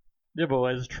 Yeah, but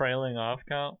is trailing off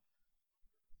count?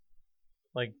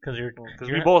 Like, because Because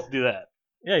we both do that.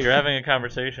 Yeah, you're having a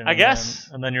conversation. I guess.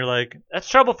 And then you're like, That's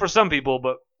trouble for some people,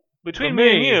 but between For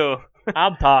me and me, you,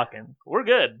 I'm talking. we're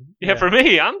good. Yeah, Yeah. for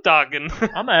me, I'm talking.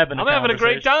 I'm having a I'm having a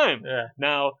great conversation. time. Yeah.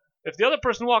 Now, if the other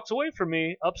person walks away from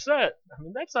me upset, I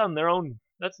mean, that's on their own.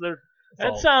 That's their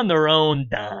fault. It's on their own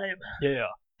dime. Yeah.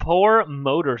 Poor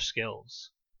motor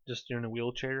skills. Just you're in a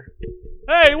wheelchair.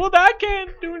 Hey, well, I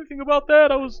can't do anything about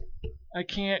that. I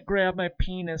can't grab my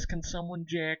penis. Can someone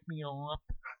jack me off?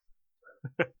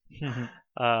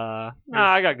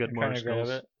 I got good motor Trying to grab skills.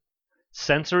 it.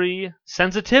 Sensory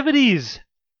sensitivities.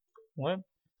 What?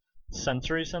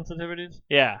 Sensory sensitivities?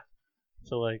 Yeah,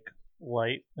 So like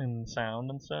light and sound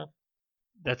and stuff.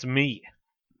 that's me.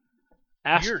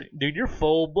 Ask, You're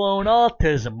full blown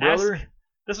autism, brother.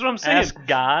 this is what I'm saying. Ask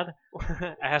God.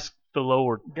 Ask the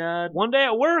Lord. God. One day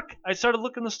at work, I started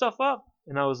looking the stuff up,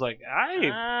 and I was like,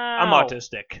 I'm Ow.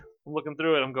 autistic. I'm looking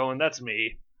through it. I'm going, that's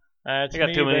me. That's I got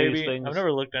me, too many of baby. these things. I've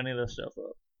never looked any of this stuff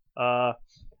up.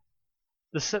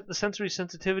 The sensory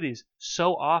sensitivities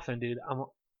so often, dude.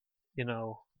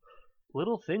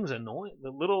 Little things annoy. The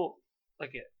little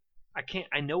I can't.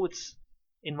 I know it's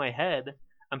in my head.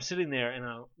 I'm sitting there,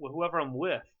 and whoever I'm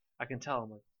with, I can tell.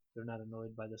 I'm like, they're not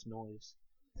annoyed by this noise.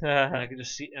 And I can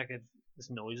just see. This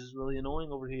noise is really annoying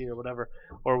over here, or whatever.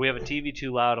 Or we have a TV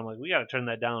too loud. I'm like, we gotta turn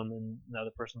that down. And the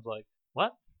other person's like,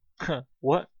 what?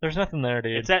 What? There's nothing there,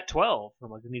 dude. It's at 12. I'm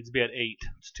like, it needs to be at 8.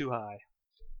 It's too high.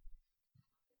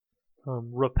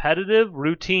 Repetitive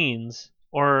routines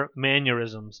or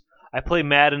mannerisms. I play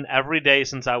Madden every day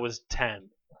since I was 10.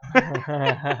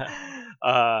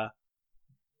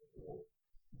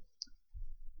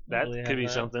 That really could have be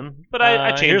that. something. But I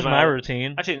changed Here's my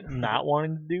routine. I changed. Not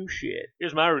wanting to do shit.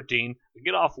 Here's my routine. I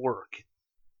get off work,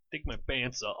 take my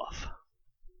pants off,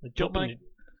 I jump in.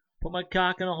 Put my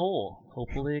cock in a hole.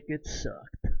 Hopefully it gets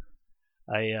sucked.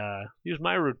 I use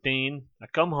my routine. I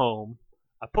come home.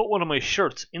 I put one of my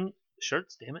shirts. Damn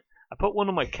it! I put one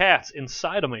of my cats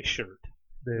inside of my shirt.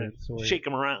 Dude, sweet. Shake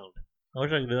him around. I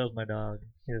wish I could do that with my dog.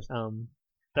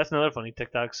 That's another funny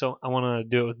TikTok. So I want to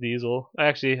do it with Diesel.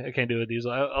 Actually, I can't do it with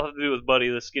Diesel. I'll have to do it with Buddy,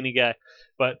 the skinny guy.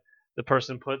 But the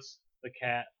person puts the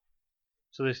cat,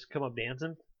 so they just come up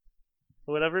dancing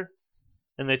or whatever,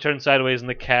 and they turn sideways, and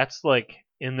the cat's like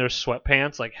in their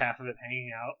sweatpants, like half of it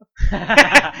hanging out,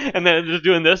 and then just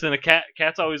doing this, and the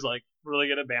cat's always like really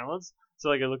good at balance. So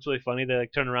like it looks really funny. They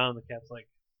like turn around, and the cat's like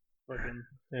fucking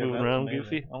moving around, amazing.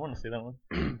 goofy. I want to see that one.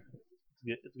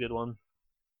 It's a good one.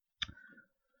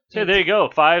 So there you go.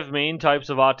 5 main types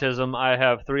of autism. I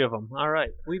have 3 of them. All right.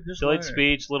 We've just Delayed learned.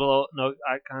 speech, little no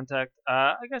eye contact.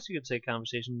 I guess you could say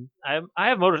conversation. I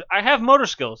have motor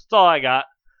skills. That's all I got.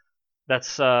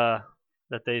 That's that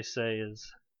they say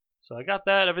is. So I got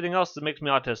that. Everything else that makes me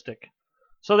autistic.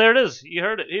 So there it is. You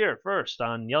heard it here first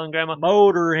on Yelling Grandma.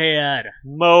 Motorhead.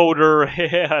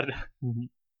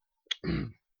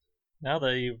 Now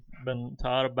that you've been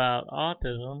taught about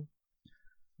autism,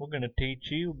 we're going to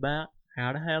teach you about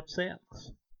how to have sex.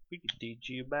 We could teach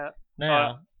you about.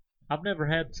 Now, I've never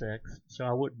had sex, so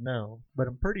I wouldn't know, but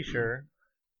I'm pretty sure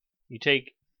you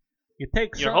take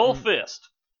your whole fist,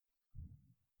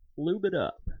 lube it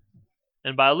up.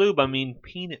 And by lube, I mean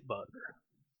peanut butter.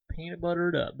 Peanut butter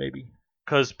it up, baby.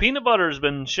 Because peanut butter has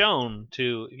been shown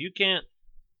to, if you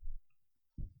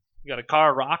got a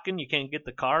car rocking, you can't get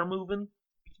the car moving,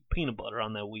 peanut butter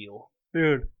on that wheel.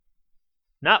 Dude.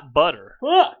 Not butter.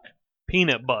 Fuck!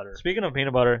 Peanut butter. Speaking of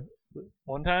peanut butter,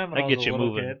 one time when I was get a you little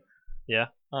moving. kid, Yeah.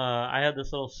 I had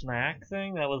this little snack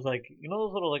thing that was like, you know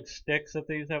those little like sticks that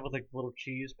they used to have with like the little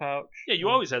cheese pouch? Yeah, you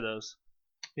always had those.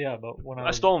 Yeah, but when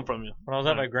I stole them from you. When I was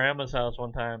at my grandma's house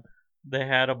one time, they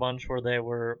had a bunch where they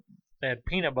had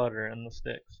peanut butter in the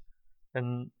sticks,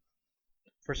 and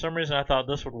for some reason I thought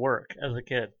this would work as a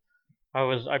kid.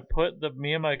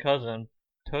 Me and my cousin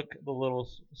took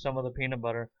some of the peanut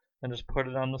butter and just put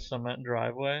it on the cement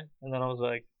driveway, and then I was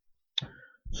like,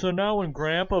 so now when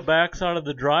Grandpa backs out of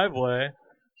the driveway,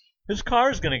 his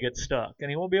car's gonna get stuck and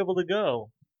he won't be able to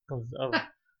go because of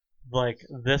like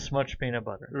this much peanut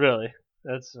butter. Really?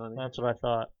 That's funny. That's what I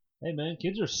thought. Hey man,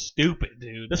 kids are stupid,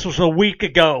 dude. This was a week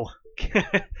ago.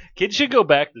 Kids should go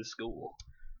back to school,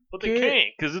 but they can't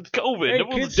because it's COVID. Hey,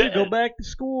 kids should go back to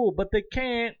school, but they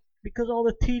can't because all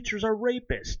the teachers are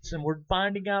rapists, and we're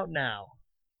finding out now.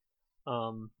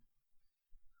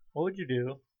 What would you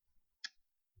do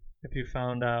if you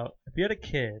had a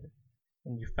kid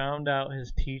and you found out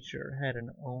his teacher had an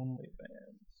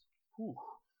OnlyFans? Whew.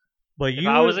 But if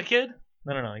I was a kid?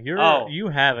 No. You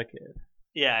have a kid.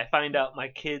 Yeah, I find out my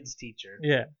kid's teacher.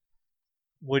 Yeah.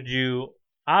 Would you?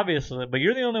 Obviously, but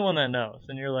you're the only one that knows,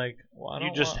 and you're like, well, I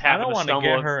don't want to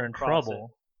get her in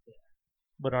trouble. Yeah.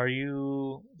 But are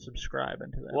you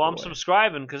subscribing to that? Well, I'm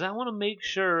subscribing because I want to make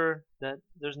sure that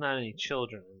there's not any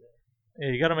children in there.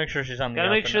 Yeah, you got to make sure she's on the. Got to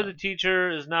make sure the teacher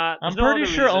is not. I'm pretty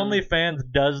sure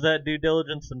OnlyFans does that due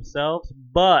diligence themselves,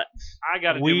 but I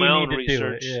got to do my own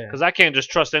research because I can't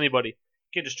just trust anybody.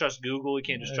 You can't just trust Google. You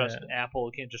can't just trust Apple.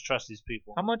 You can't just trust these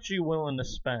people. How much are you willing to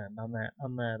spend on that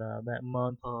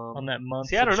month?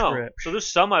 See, I don't know. So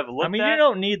there's some I've looked at. I mean, you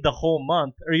don't need the whole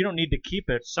month, or you don't need to keep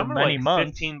it some for are many like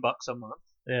months. $15 a month.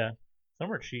 Yeah,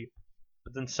 some are cheap.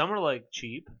 But then some are like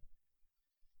cheap,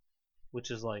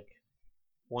 which is like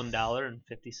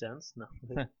 $1.50. No,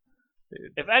 dude.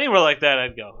 If any were like that,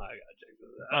 I'd go. I gotta check this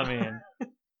out. I mean,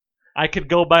 I could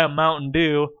go buy a Mountain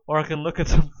Dew, or I can look at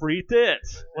some free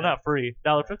tits. Well, not free,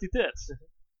 $1.50 tits.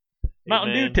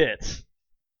 Mountain Dew tits.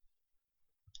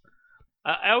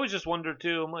 I always just wonder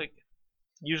too. I'm like,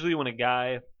 usually when a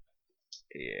guy,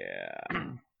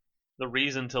 the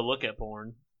reason to look at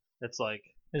porn, it's like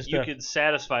you could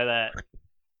satisfy that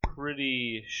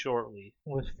pretty shortly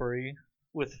with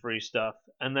free stuff,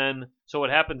 and then so what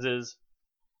happens is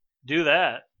do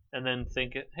that. And then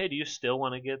think, hey, do you still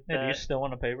want to get that? Do you still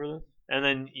want to pay for this? And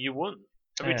then you wouldn't.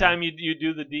 Every time you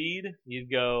do the deed, you'd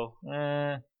go,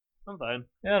 I'm fine.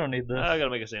 Yeah, I don't need this. I gotta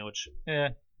make a sandwich.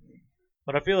 Yeah.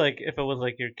 But I feel like if it was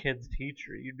like your kid's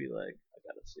teacher, you'd be like, I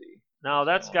gotta see. Now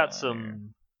that's got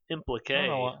some implique. I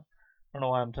don't know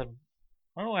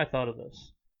why I thought of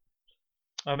this.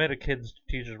 I made a kid's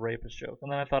teacher's rapist joke,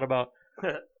 and then I thought about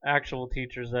actual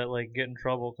teachers that like get in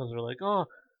trouble because they're like, oh,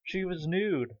 she was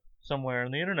nude somewhere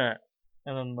on the internet,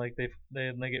 and then like they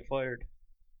get fired.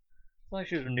 It's not like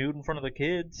she was nude in front of the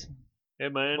kids. Hey,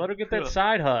 man. Let her get that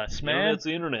side hustle, man. It's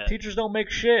the internet. Teachers don't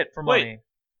make shit for Wait. money.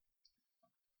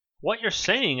 What you're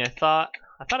saying, I thought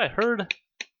I heard.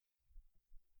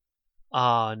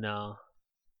 Oh, no.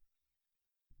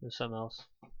 There's something else.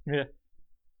 Yeah.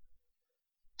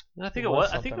 I think It it was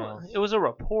was. I think something else. it was a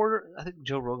reporter. I think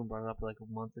Joe Rogan brought it up like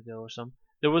a month ago or something.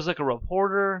 There was like a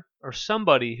reporter or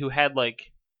somebody who had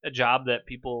like a job that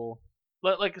people,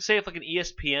 like say if like an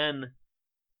ESPN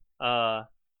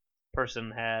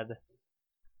person had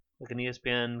like an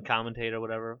ESPN commentator, or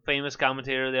whatever, famous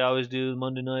commentator. They always do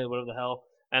Monday night, whatever the hell,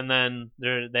 and then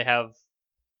they have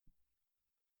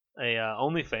a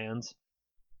OnlyFans.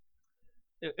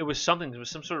 It was something. It was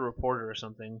some sort of reporter or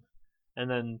something, and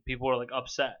then people were like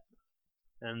upset,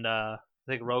 and I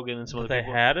think Rogan and some But other they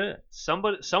people. had it?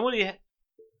 Somebody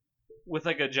with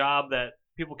like a job that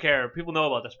people care, people know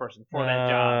about this person for that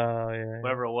job, Oh, yeah.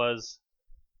 whatever it was.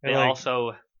 They They like-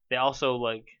 also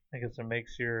like I guess it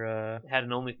makes your had an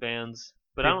OnlyFans,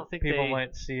 but I don't think people they.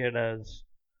 might see it as,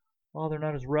 oh, they're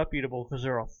not as reputable because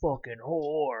they're a fucking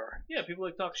whore. Yeah, people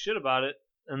like talk shit about it,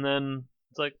 and then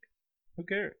it's like, Who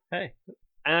cares? Hey,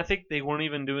 and I think they weren't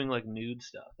even doing like nude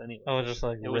stuff anyway. oh, it's just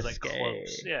like It was like risque.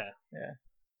 close. Yeah.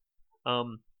 Yeah.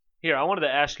 Here, I wanted to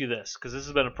ask you this because this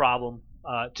has been a problem.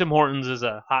 Tim Hortons is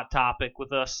a hot topic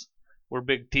with us. We're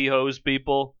big T-Hose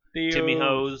people. Timmy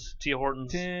Hose, T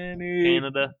Hortons,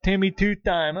 Canada. Timmy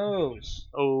two-time hose.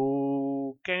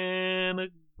 Oh, Canada.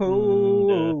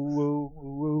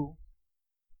 Oh.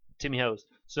 Timmy Hose.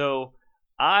 So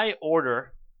I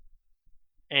order,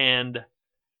 and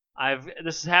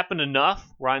this has happened enough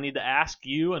where I need to ask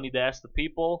you. I need to ask the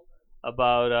people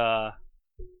about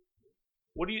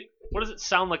what does it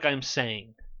sound like I'm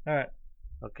saying? All right,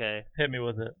 Okay. hit me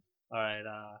with it. All right.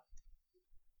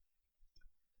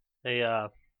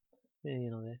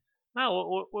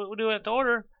 What do we have to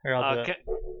order? Here, I'll do it.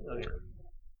 Okay.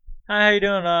 Hi, how you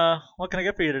doing? What can I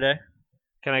get for you today?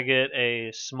 Can I get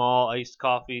a small iced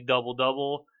coffee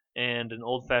double and an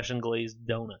old fashioned glazed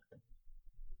donut?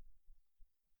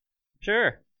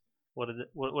 Sure. What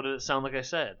did it sound like I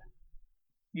said?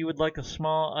 You would like a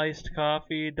small iced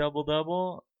coffee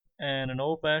double and an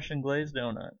old-fashioned glazed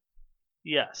donut.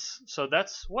 Yes. So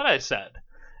that's what I said.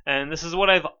 And this is what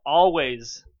I've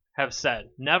always have said.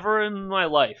 Never in my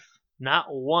life, not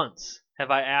once, have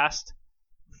I asked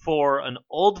for an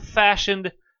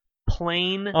old-fashioned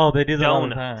plain Oh, they do that all the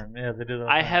donut. time. Yeah, they do that all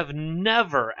the I time. have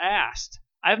never asked.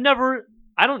 I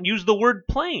don't use the word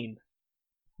plane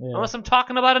Yeah. unless I'm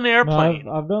talking about an No, airplane.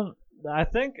 I've done. I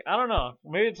think I don't know.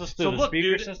 Maybe it's just through So the look,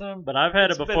 speaker dude, system, but I've had it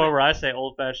it's been before a- where I say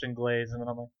old-fashioned glaze, and then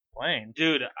I'm like, plain,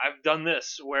 Dude, I've done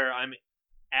this where I'm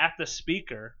at the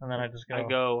speaker. and then I just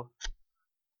go.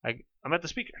 I'm at the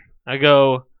speaker. I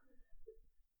go,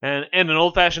 and an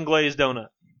old fashioned glazed donut.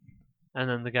 And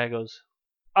then the guy goes,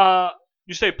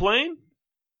 you say plain?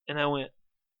 And I went,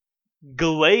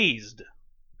 glazed.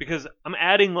 Because I'm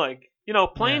adding like,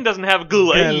 plain Yeah. doesn't have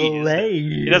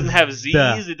glazed. It doesn't have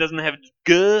Z's. It doesn't have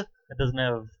G. It doesn't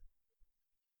have.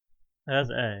 It has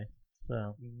A.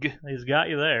 So G. he's got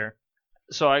you there.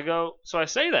 So I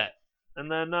say that. And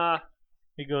then,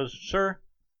 He goes, sir,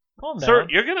 calm down. sir,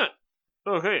 you're gonna,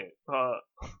 okay,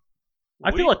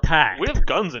 I feel attacked. we have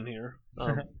guns in here.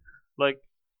 Like,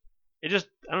 it just,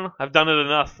 I don't know. I've done it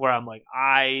enough where I'm like,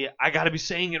 I gotta be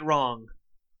saying it wrong.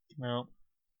 No,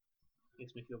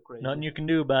 Makes me feel crazy. nothing you can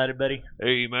do about it, buddy.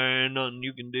 Hey man, nothing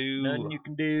you can do. Nothing you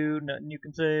can do, nothing you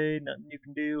can say, nothing you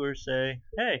can do or say.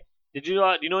 Hey, Do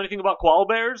you know anything about koala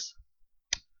bears?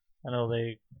 I know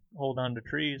they hold on to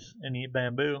trees and eat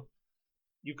bamboo.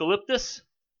 Eucalyptus?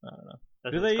 I don't know.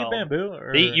 That's Do what they it's eat called. bamboo?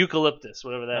 Or... They eat eucalyptus,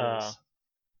 whatever that is. Oh.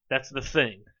 That's the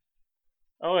thing.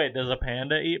 Oh wait, does a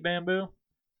panda eat bamboo?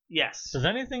 Yes. Does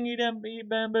anything eat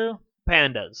bamboo?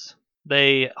 Pandas.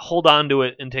 They hold on to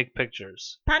it and take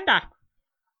pictures. Panda.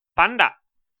 Panda.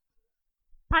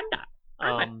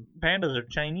 Pandas are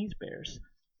Chinese bears.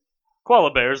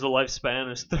 Koala bears, the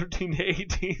lifespan is 13 to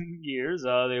 18 years.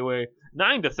 They weigh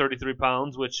 9 to 33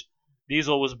 pounds, which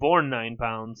Diesel was born 9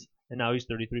 pounds, and now he's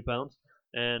 33 pounds.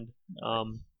 And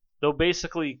they'll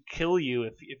basically kill you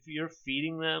if you're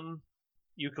feeding them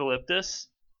eucalyptus.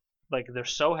 Like, they're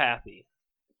so happy.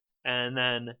 And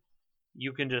then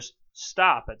you can just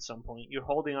stop at some point. You're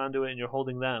holding onto it and you're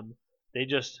holding them. They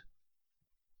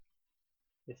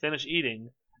finish eating,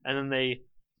 and then they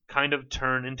kind of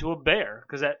turn into a bear.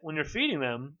 Because when you're feeding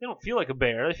them, they don't feel like a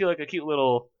bear. They feel like a cute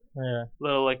little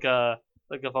like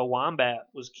if a wombat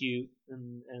was cute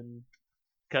and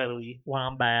cuddly.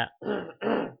 Wombat.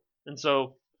 And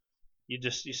so you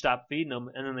stop feeding them,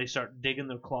 and then they start digging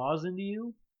their claws into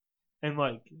you and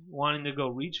like wanting to go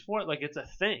reach for it. Like it's a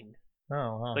thing.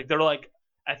 Oh wow. Like they're like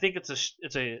I think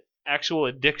it's a actual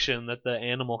addiction that the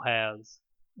animal has.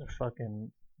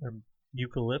 They're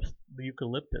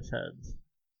eucalyptus heads.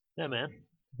 Yeah, man.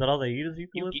 Is that all they eat is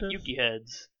eucalyptus? Yuki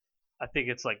heads. I think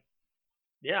it's like,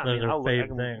 yeah. I They're mean, their I fave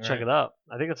can thing, check right? it up.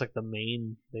 I think it's like the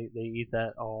main. They eat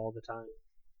that all the time,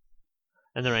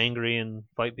 and they're angry and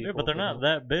fight people. Yeah, but they're not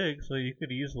that big, so you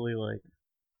could easily like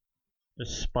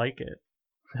just spike it.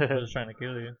 They're just trying to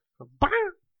kill you.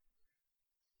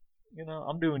 You know,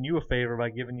 I'm doing you a favor by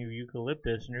giving you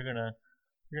eucalyptus, and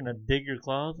you're gonna dig your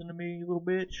claws into me, you little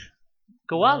bitch.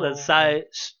 Koalas No.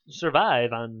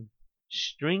 survive on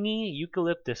stringy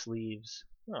eucalyptus leaves,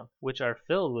 which are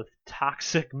filled with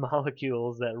toxic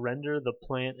molecules that render the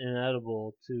plant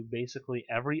inedible to basically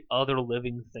every other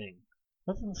living thing.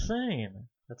 That's insane.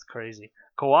 That's crazy.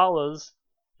 Koalas,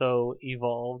 though,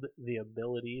 evolved the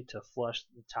ability to flush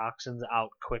the toxins out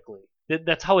quickly.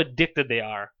 That's how addicted they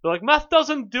are. They're like, meth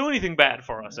doesn't do anything bad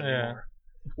for us anymore.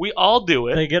 We all do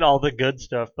it. They get all the good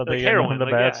stuff, but Like they get none of the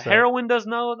bad stuff. Heroin does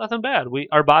nothing bad.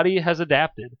 Our body has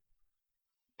adapted.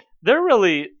 They're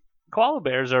really koala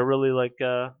bears are really like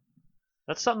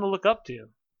that's something to look up to.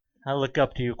 I look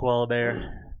up to you, koala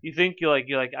bear. You think you're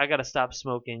like I gotta stop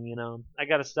smoking, you know. I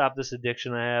gotta stop this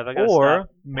addiction I have. I gotta Or stop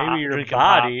maybe your drinking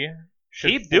body should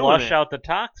Keep doing flush it. out the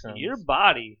toxins. Your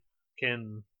body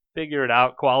can figure it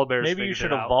out. Koala bears Maybe you figured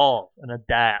should it out. evolve and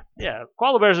adapt. Yeah,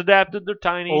 koala bears adapted. They're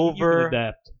tiny. You can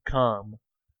adapt. Overcome.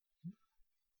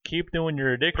 Keep doing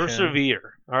your addiction.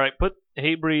 Persevere. All right, put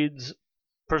Hatebreed's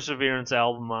Perseverance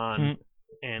album on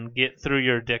and get through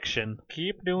your addiction.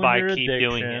 Keep doing by your keep addiction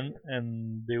doing it.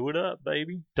 and do it up,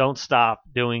 baby. Don't stop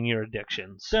doing your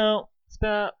addictions. Don't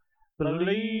stop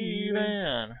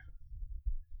believing.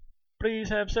 Please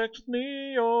have sex with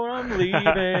me or I'm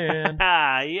leaving.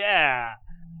 Yeah.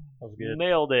 That was good.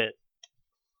 Nailed it.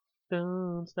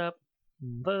 Don't stop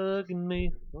bugging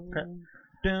me. Don't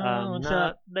I'm stop.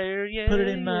 not there yet. Put it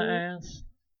in my ass.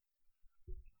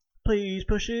 Please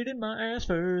push it in my ass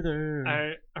further.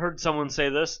 I heard someone say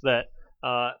this, that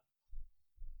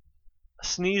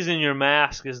sneeze in your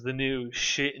mask is the new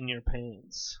shit in your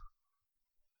pants.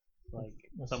 Like,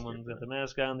 someone's got the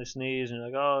mask on, they sneeze, and you're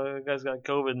like, oh, the guy's got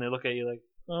COVID, and they look at you like,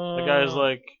 the guy's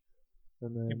like,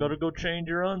 and then, you better go change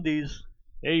your undies.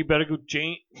 hey, you better go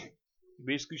change. You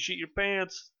basically shit your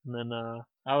pants. And then,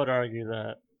 I would argue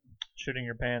that shitting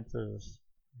your pants is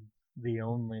the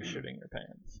only shitting your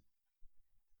pants.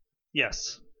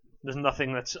 yes, there's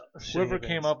nothing that's. Whoever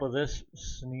came up with this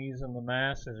sneeze in the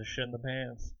mask is a shit in the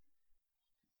pants.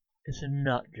 It's a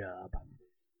nut job.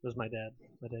 It was my dad.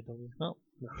 My dad told me. Oh.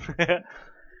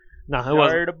 No, it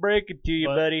wasn't. Sorry to break it to you,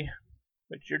 But- buddy,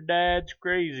 but your dad's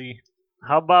crazy.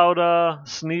 How about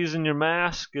sneeze in your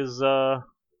mask is the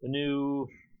new.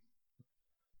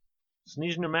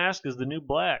 Sneeze in your mask is the new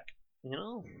black. You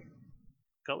know,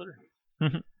 color.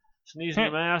 Sneeze in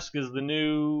your mask is the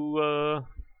new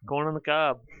corn on the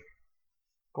cob.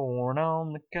 Corn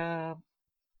on the cob.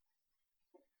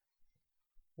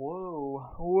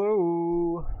 Whoa,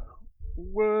 whoa,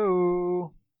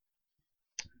 whoa.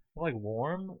 I'm like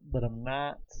warm, but I'm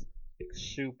not like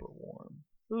super warm.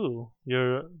 Ooh,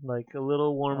 you're like a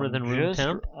little warmer than room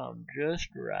temp. I'm just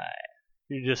right.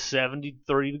 You're just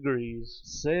 73 degrees.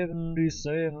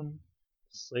 77.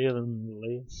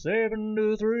 7. 7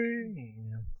 to 3.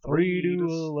 3 to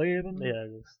 11. Yeah,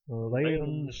 just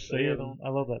 11 to 7. I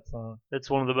love that song. it's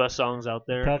one of the best songs out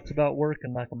there. Talks about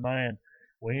working like a man.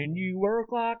 When you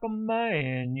work like a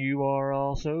man, you are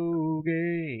also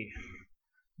gay.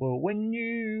 But when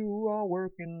you are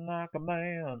working like a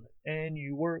man and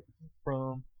you work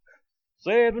from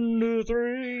 7 to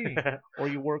 3, or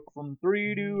you work from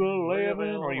 3 to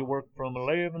 11, or you work from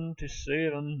 11 to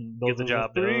 7, those Get the are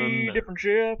job three done. different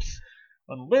shifts.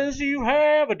 Unless you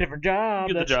have a different job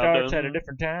Get the that job starts done. at a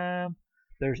different time.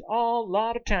 There's a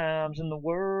lot of times in the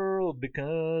world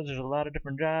because there's a lot of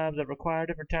different jobs that require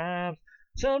different times.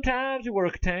 Sometimes you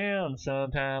work 10,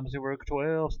 sometimes you work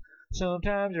 12,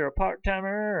 sometimes you're a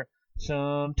part-timer,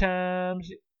 sometimes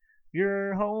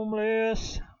you're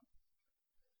homeless.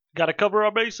 Got to cover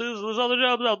our bases. There's other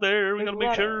jobs out there. We There's got to a make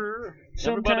lot of- sure.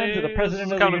 Sometimes you're the everybody president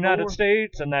is of the accounted United for.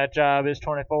 States and that job is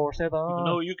 24/7. You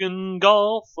know, you can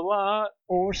golf a lot.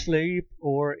 Or sleep,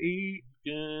 or eat,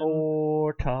 You can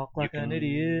or talk like you an can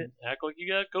idiot. Act like you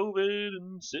got COVID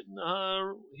and sit in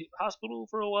a hospital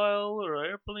for a while, or an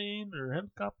airplane, or a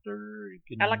helicopter. You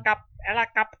can Helicopter.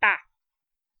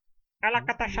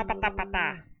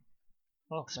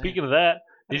 Oh, Speaking of that,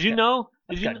 did you know?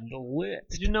 Did you lit.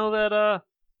 know that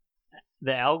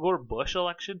the Al Gore Bush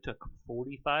election took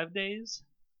 45 days?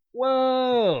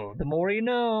 Whoa, the more you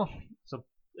know. So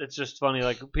it's just funny.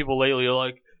 Like people lately are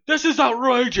like, This is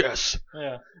outrageous.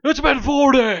 Yeah. It's been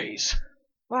 4 days.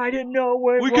 I didn't know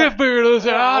when. We can't figure this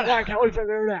Why out. can't we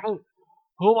figure it out?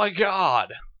 Oh my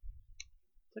god.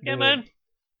 Like, hey, man.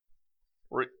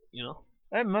 You know,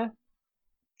 Hey, man.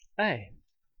 Hey,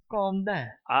 calm down.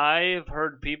 I've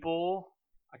heard people.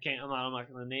 I'm not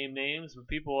going to name names, but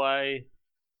people I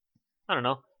don't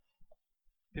know.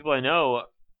 People I know.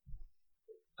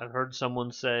 I've heard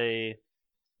someone say,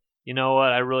 you know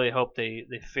what? I really hope they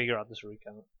figure out this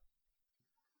recount.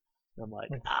 And I'm like,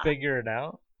 Figure it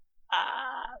out.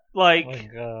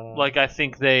 like I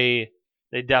think they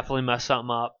definitely messed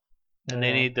something up, and they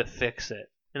Yeah. need to fix it.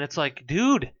 And it's like,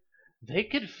 dude, they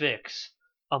could fix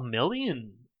a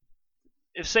million.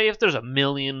 If there's a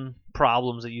million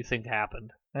problems that you think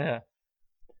happened, Yeah.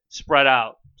 spread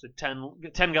out. So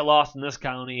 10 got lost in this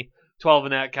county, 12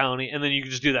 in that county, and then you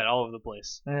can just do that all over the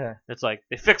place. Yeah. It's like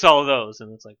they fix all of those,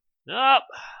 and it's like, nope,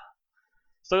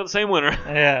 still got the same winner.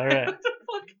 Yeah. Right. What the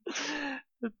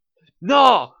fuck?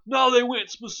 No, they went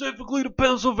specifically to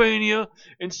Pennsylvania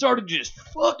and started just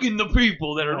fucking the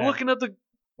people that are Yeah. looking at the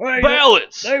Well,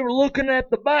 ballots. They were looking at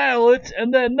the ballots,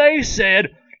 and then they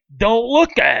said, "Don't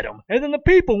look at them." And then the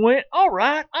people went, "All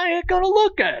right, I ain't gonna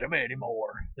look at them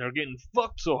anymore." They're getting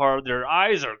fucked so hard, their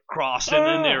eyes are crossing,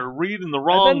 and they're reading the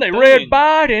wrong And then they thing. read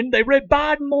Biden. They read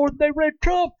Biden more than they read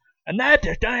Trump, and that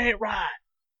just ain't right.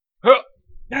 Huh.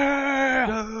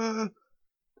 Yeah.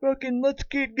 Fucking let's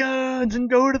get guns and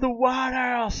go to the White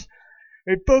House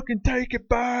and fucking take it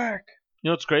back. You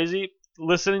know what's crazy?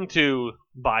 Listening to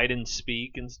Biden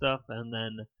speak and stuff, and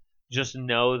then just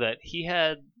know that he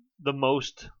had the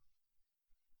most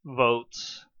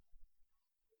votes.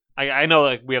 I know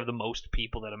like we have the most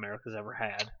people that America's ever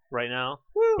had right now,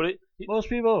 Woo. but Most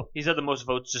people. he's had the most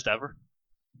votes just ever.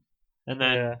 And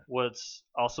then Yeah. what's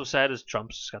also sad is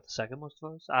Trump's just got the second most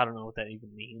votes. I don't know what that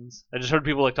even means. I just heard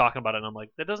people like talking about it, and I'm like,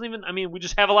 that doesn't even. I mean, we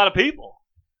just have a lot of people.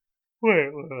 Wait.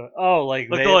 Oh, like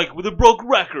Like they're like, well, they broke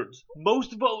records.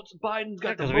 Most votes. Biden's got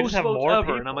Yeah, 'cause the we most just have votes more ever.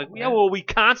 people, And I'm like, yeah, man. well, we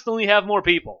constantly have more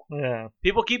people. Yeah.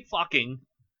 People keep fucking.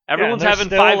 Yeah, Everyone's and there's having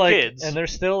still, 5 like, kids. And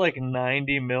there's still like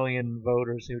 90 million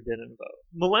voters who didn't vote.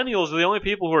 Millennials are the only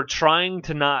people who are trying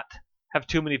to not have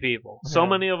too many people. So Yeah.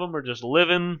 many of them are just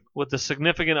living with a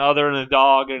significant other and a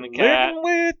dog and a cat. Living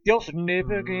with your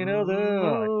significant other,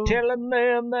 Mm. telling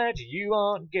them that you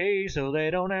aren't gay, so they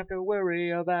don't have to worry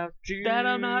about you. That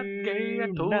I'm not gay,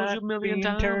 I told not you a million being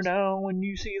times. turned on when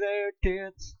you see their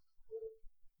tits.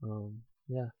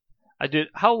 Yeah. I did.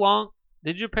 How long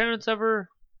did your parents ever?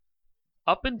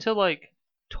 Up until like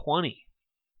 20.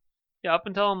 Yeah, up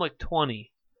until I'm like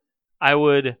 20, I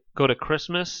would go to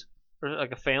Christmas or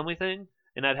like a family thing,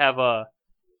 and I'd have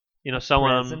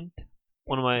someone. Present.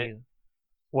 One of my.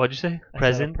 What'd you say? I said a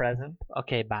Present. present.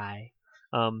 Okay, bye.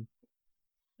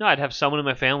 No, I'd have someone in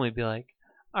my family be like,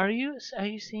 "Are you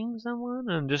seeing someone?"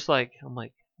 And just like, I'm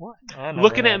like, what? I never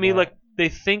Looking at had me that. like they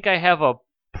think I have a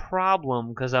problem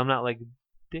because I'm not like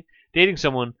dating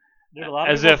someone. Dude, a lot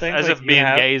of As people if think, as like, if you being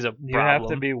have, gay is a you have problem.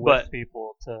 to be with but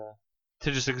people to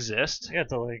to just exist.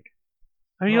 to like.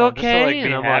 Are you No, just to, okay? like, be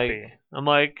and happy. I'm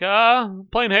like,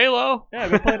 playing Halo. Yeah,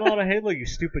 I've been playing a lot of Halo, you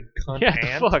stupid cunt. Yeah, the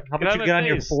ant. fuck? How Get about out you of get my on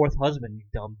your face. 4th husband, you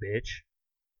dumb bitch?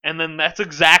 And then that's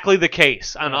exactly the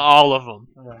case on Yeah. all of them.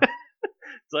 Yeah.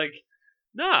 It's like,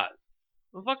 nah,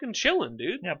 I'm fucking chilling,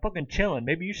 dude. Yeah, fucking chilling.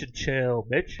 Maybe you should chill,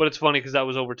 bitch. But it's funny because that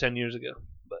was over 10 years ago.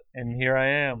 And here I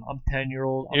am. I'm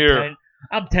 10-year-old. Here.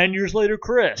 I'm 10 years later,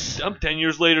 Chris. I'm 10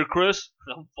 years later, Chris.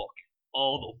 And I'm fucking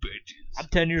all the bitches. I'm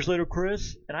 10 years later,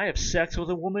 Chris, and I have sex with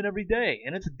a woman every day,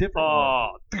 and it's a different one.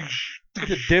 Oh,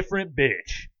 It's a different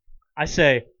bitch. I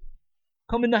say,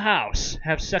 come in the house,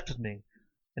 have sex with me.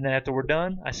 And then after we're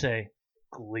done, I say,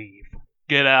 leave.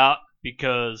 get out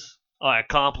because I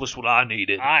accomplished what I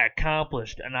needed. I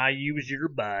accomplished, and I used your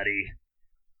body.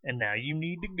 And now you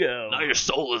need to go. Now your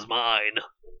soul is mine.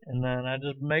 And then I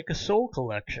just make a soul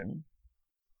collection.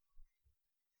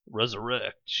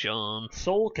 Resurrect, Sean.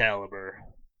 Soul Caliber.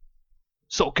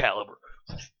 Soul Calibur.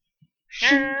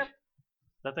 Yeah, Is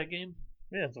that game?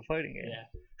 it's a fighting game.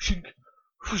 Shink.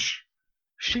 Whoosh.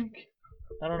 Shink.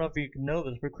 I don't know if you can know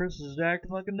this, but Chris is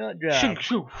acting like a nut job. Shink.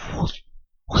 Shoo. Whoosh.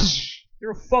 Whoosh.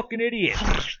 You're a fucking idiot.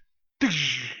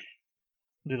 Whoosh.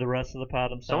 Do the rest of the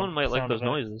pod. Someone might like those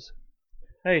noises.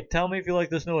 Hey, tell me if you like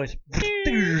this noise.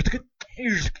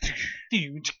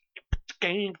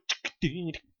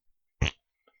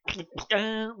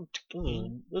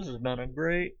 This has been a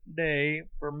great day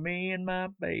for me and my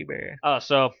baby.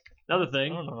 So another I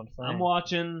thing, don't know what I'm saying. I'm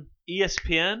watching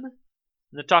ESPN, and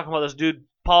they're talking about this dude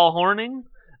Paul Horning.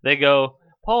 They go,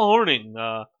 Paul Horning.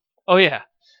 Oh yeah,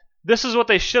 this is what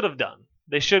they should have done.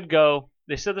 They should go.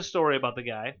 They said the story about the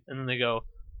guy, and then they go,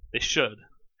 they should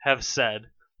have said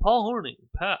Paul Hornung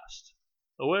passed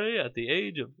away at the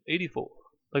age of 84.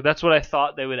 Like that's what I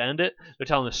thought they would end it. They're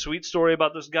telling a sweet story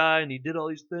about this guy and he did all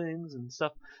these things and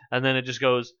stuff, and then it just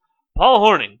goes Paul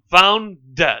Hornung found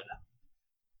dead.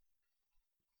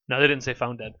 No, they didn't say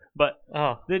found dead, but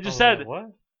they just said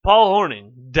what? Paul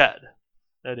Hornung dead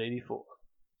at 84.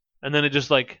 And then it just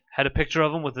like had a picture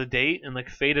of him with a date and like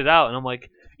faded out. And I'm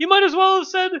like, you might as well have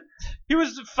said he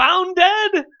was found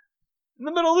dead in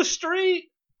the middle of the street.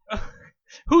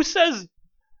 Who says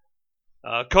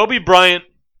Kobe Bryant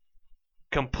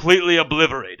completely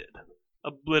obliterated?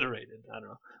 Obliterated. I don't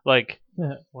know. Like,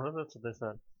 What that's what they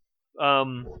said.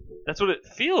 that's what it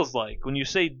feels like when you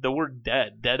say the word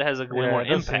dead. Dead has a way more it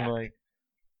does seem impact. like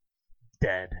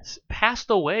dead. Passed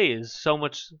away is so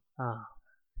much.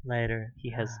 Later,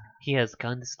 He has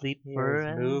gone to sleep he for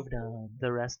has moved on.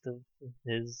 the rest of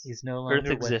his He's no Earth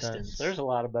longer with existence. us. There's a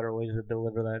lot of better ways to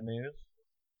deliver that news.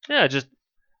 Yeah, just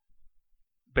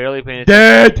barely paying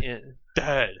Dead! attention.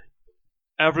 Dead.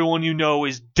 Everyone you know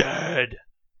is dead.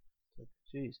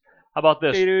 Jeez. How about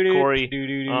this,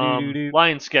 Corey?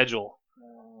 Lions schedule.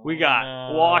 We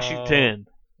got Washington.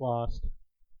 Lost.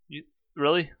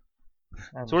 Really?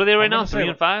 So what are they right now? 3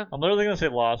 and 5? I'm literally gonna say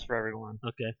lost for everyone.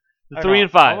 Okay. They're 3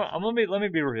 and 5. Let me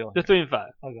be real. They're 3 and 5.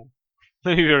 Okay.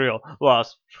 Let me be real.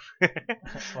 Lost.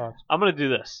 Lost. I'm gonna do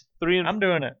this. 3 and I'm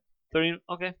doing it. 3.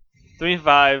 Okay. 3 and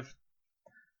 5.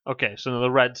 Okay, so the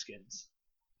Redskins.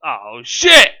 Oh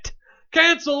shit!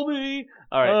 Cancel me.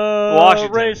 All right.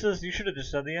 Washington. Racist. You should have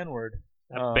just said the N-word.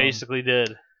 I basically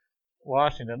did.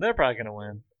 Washington. They're probably gonna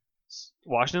win.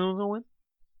 Washington was gonna win?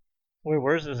 Wait,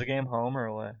 where's this? A game home or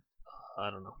away? I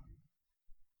don't know.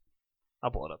 I'll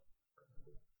pull it up.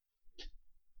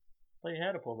 Well, you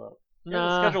had it pulled up. You Nah.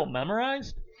 had the schedule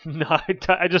memorized? No,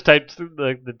 I just typed through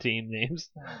the team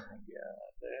names Oh my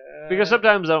god. because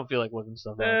sometimes I don't feel like looking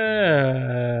stuff up.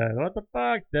 What the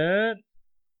fuck, dude?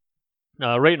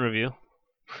 Rate and review.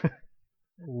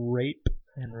 Rape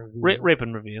and review. Rape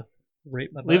and review.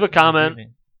 Rape my Leave a butt and comment.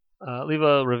 review me. Leave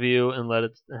a review and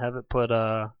have it put.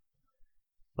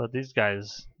 But these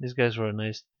guys were a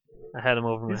nice. I had them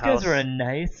over my These house. guys are a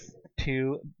nice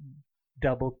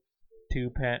two-pack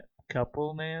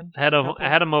couple, man. I had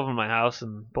them over my house,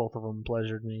 and both of them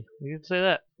pleasured me. You could say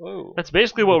that. Whoa. That's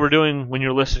basically what we're doing when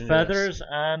you're listening. To this. Feathers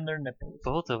on their nipples.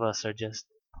 Both of us are just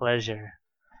pleasure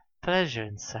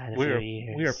inside of We your are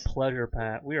ears. pleasure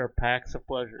pack. We are packs of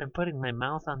pleasure. I'm putting my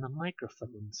mouth on the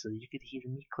microphone so you could hear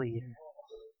me clear.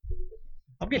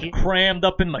 I'm getting crammed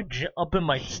up in my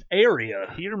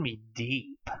area. Hear me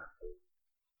deep.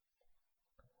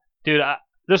 Dude,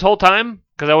 this whole time,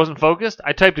 because I wasn't focused,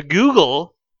 I typed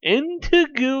Google into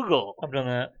Google. I've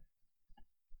done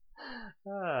that.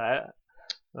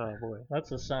 Oh, boy.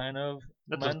 That's a sign of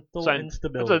That's a mental sign-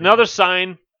 instability. That's another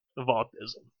sign of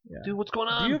autism. Yeah. Dude, what's going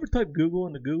Do on? you ever type Google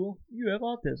into Google? You have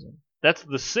autism. That's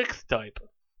the 6th type.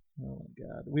 Oh my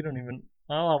god. We don't even.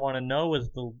 All I want to know is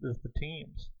the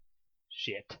teams.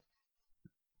 Shit.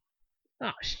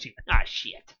 Oh shit.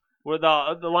 Where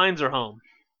the Lions are home.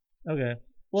 Okay.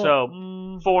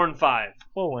 So, 4 and 5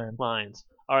 we'll win. Lions.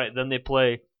 All right, then they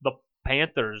play the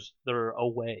Panthers. They're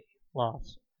away.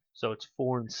 Loss. So it's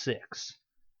 4 and 6.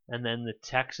 And then the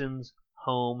Texans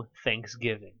home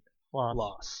Thanksgiving.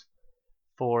 Loss.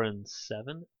 4 and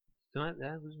 7. Did I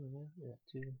lose my math?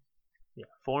 Yeah, 2. Yeah,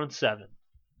 4 and 7.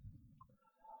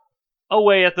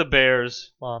 Away at the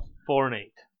Bears. Loss. 4 and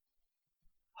 8.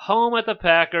 Home at the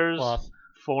Packers. Loss.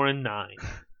 4 and 9.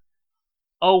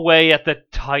 Away at the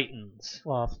Titans.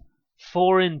 Loss.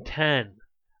 4 and 10.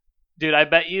 Dude, I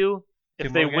bet you if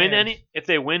Two they more win games. if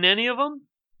they win any of them,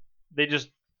 they just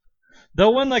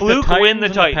They'll win like Fluke the Titans win the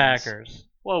and Titans. the Packers.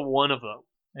 one of them.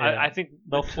 Yeah. I think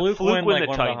They'll the fluke win like the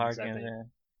one Titans. of the hard I games. think.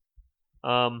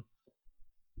 Yeah.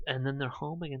 And then they're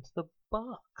home against the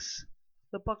Bucks,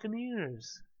 the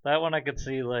Buccaneers. That one I could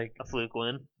see like A fluke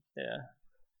win. yeah.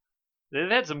 They've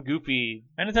had some goofy.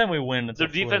 Anytime we win, it's Their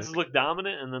a fluke. defenses look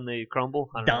dominant, and then they crumble.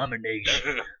 I don't know.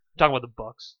 Domination. Talking about the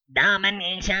Bucks.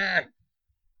 Domination.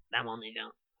 That one they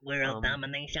don't. We're Um,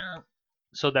 domination.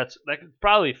 So that's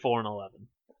probably 4 and 11.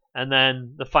 And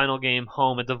then the final game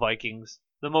home at the Vikings,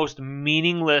 the most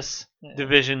meaningless Yeah.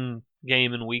 division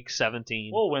game in Week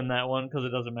 17. We'll win that one because it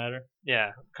doesn't matter.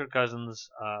 Yeah, Kirk Cousins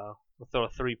will throw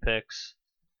 3 picks.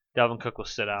 Dalvin Cook will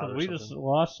sit out. Or We something. just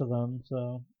lost to them,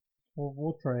 so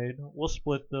we'll trade. We'll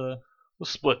split the. We'll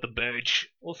split the bench.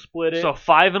 We'll split it. So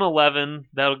 5 and 11.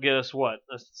 That'll get us what,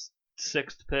 a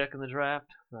 6th pick in the draft?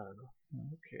 I don't know.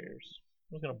 Who cares?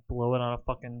 We're gonna blow it on a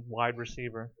fucking wide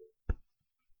receiver.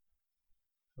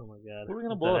 Oh my God. Who are we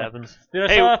gonna If blow that it on? happens.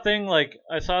 Dude, I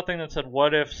saw a thing that said,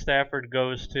 "What if Stafford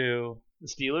goes to The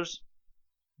Steelers?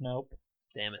 Nope.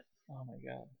 Damn it. Oh my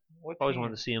god. What Always team?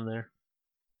 wanted to see him there.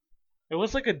 It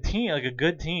was like a team, like a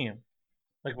good team,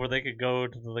 like where they could go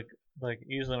to the like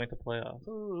easily make the playoffs.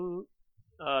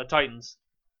 Titans.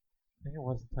 I think it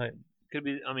was the Titans. Could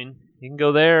be. I mean, you can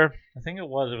go there. I think it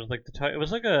was. It was like the Titans. It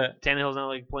was like a. Tannehill's not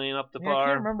like playing up the Yeah, I can't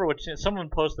par. remember what someone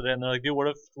posted it, and they're like, "Dude, what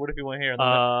if he went here?" And then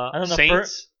and then the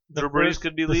Saints. the Drew Brees first-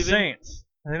 could be the leaving. Saints.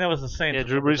 I think that was the Saints. Yeah, or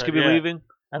Drew something Brees like could that. be Yeah. leaving.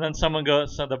 And then someone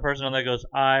goes, so the person on that goes,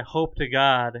 "I hope to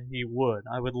God he would.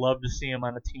 I would love to see him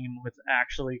on a team with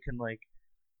actually can like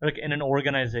in an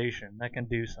organization that can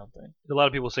do something." A lot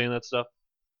of people saying that stuff.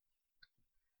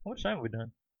 How much time have we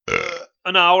done?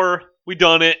 An hour. We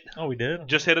done it. Oh, we did.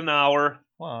 Just hit an hour.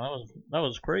 Wow, that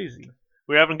was crazy.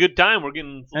 We're having a good time. We're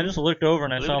getting I just looked over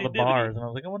and I saw the Libbity-dibbity. bars, and I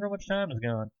was like, I wonder how much time is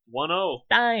gone. 1-0.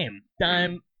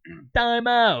 Time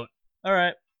out. All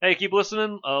right. Hey, keep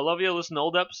listening. Love you. Listen to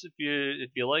old eps if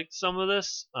you liked some of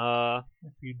this.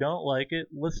 If you don't like it,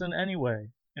 listen anyway,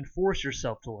 and force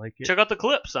yourself to like it. Check out the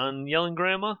clips on Yelling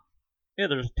Grandma. Yeah,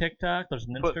 there's TikTok, there's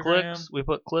an Put Instagram. clicks. We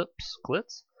put clips.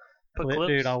 Clips. Put Clit, clips.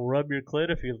 dude, I'll rub your clit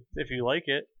if you like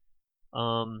it,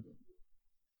 Um,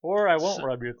 or I won't S-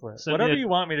 rub your clit. send me Whatever a- you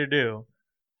want me to do,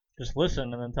 just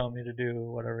listen and then tell me to do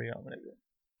whatever you want me to do.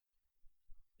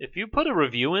 if you put a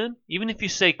review in, even if you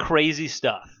say crazy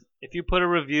stuff, if you put a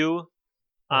review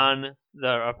on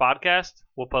our podcast,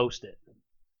 we'll post it.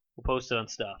 We'll post it on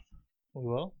stuff. We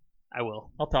will. I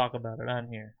will. I'll talk about it on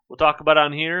here. We'll talk about it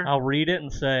on here. I'll read it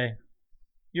and say,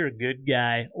 "You're a good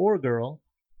guy or girl,"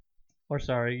 or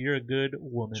sorry, "You're a good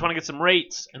woman." Just want to get some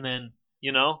rates, and then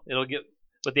it'll get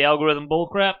with the algorithm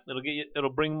bullcrap. It'll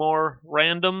bring more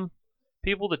random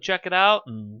people to check it out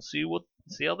and see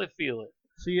how they feel it.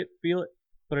 See it, feel it,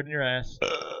 put it in your ass.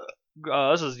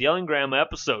 This is Yelling Grandma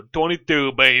episode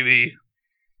 22, baby.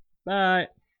 Bye.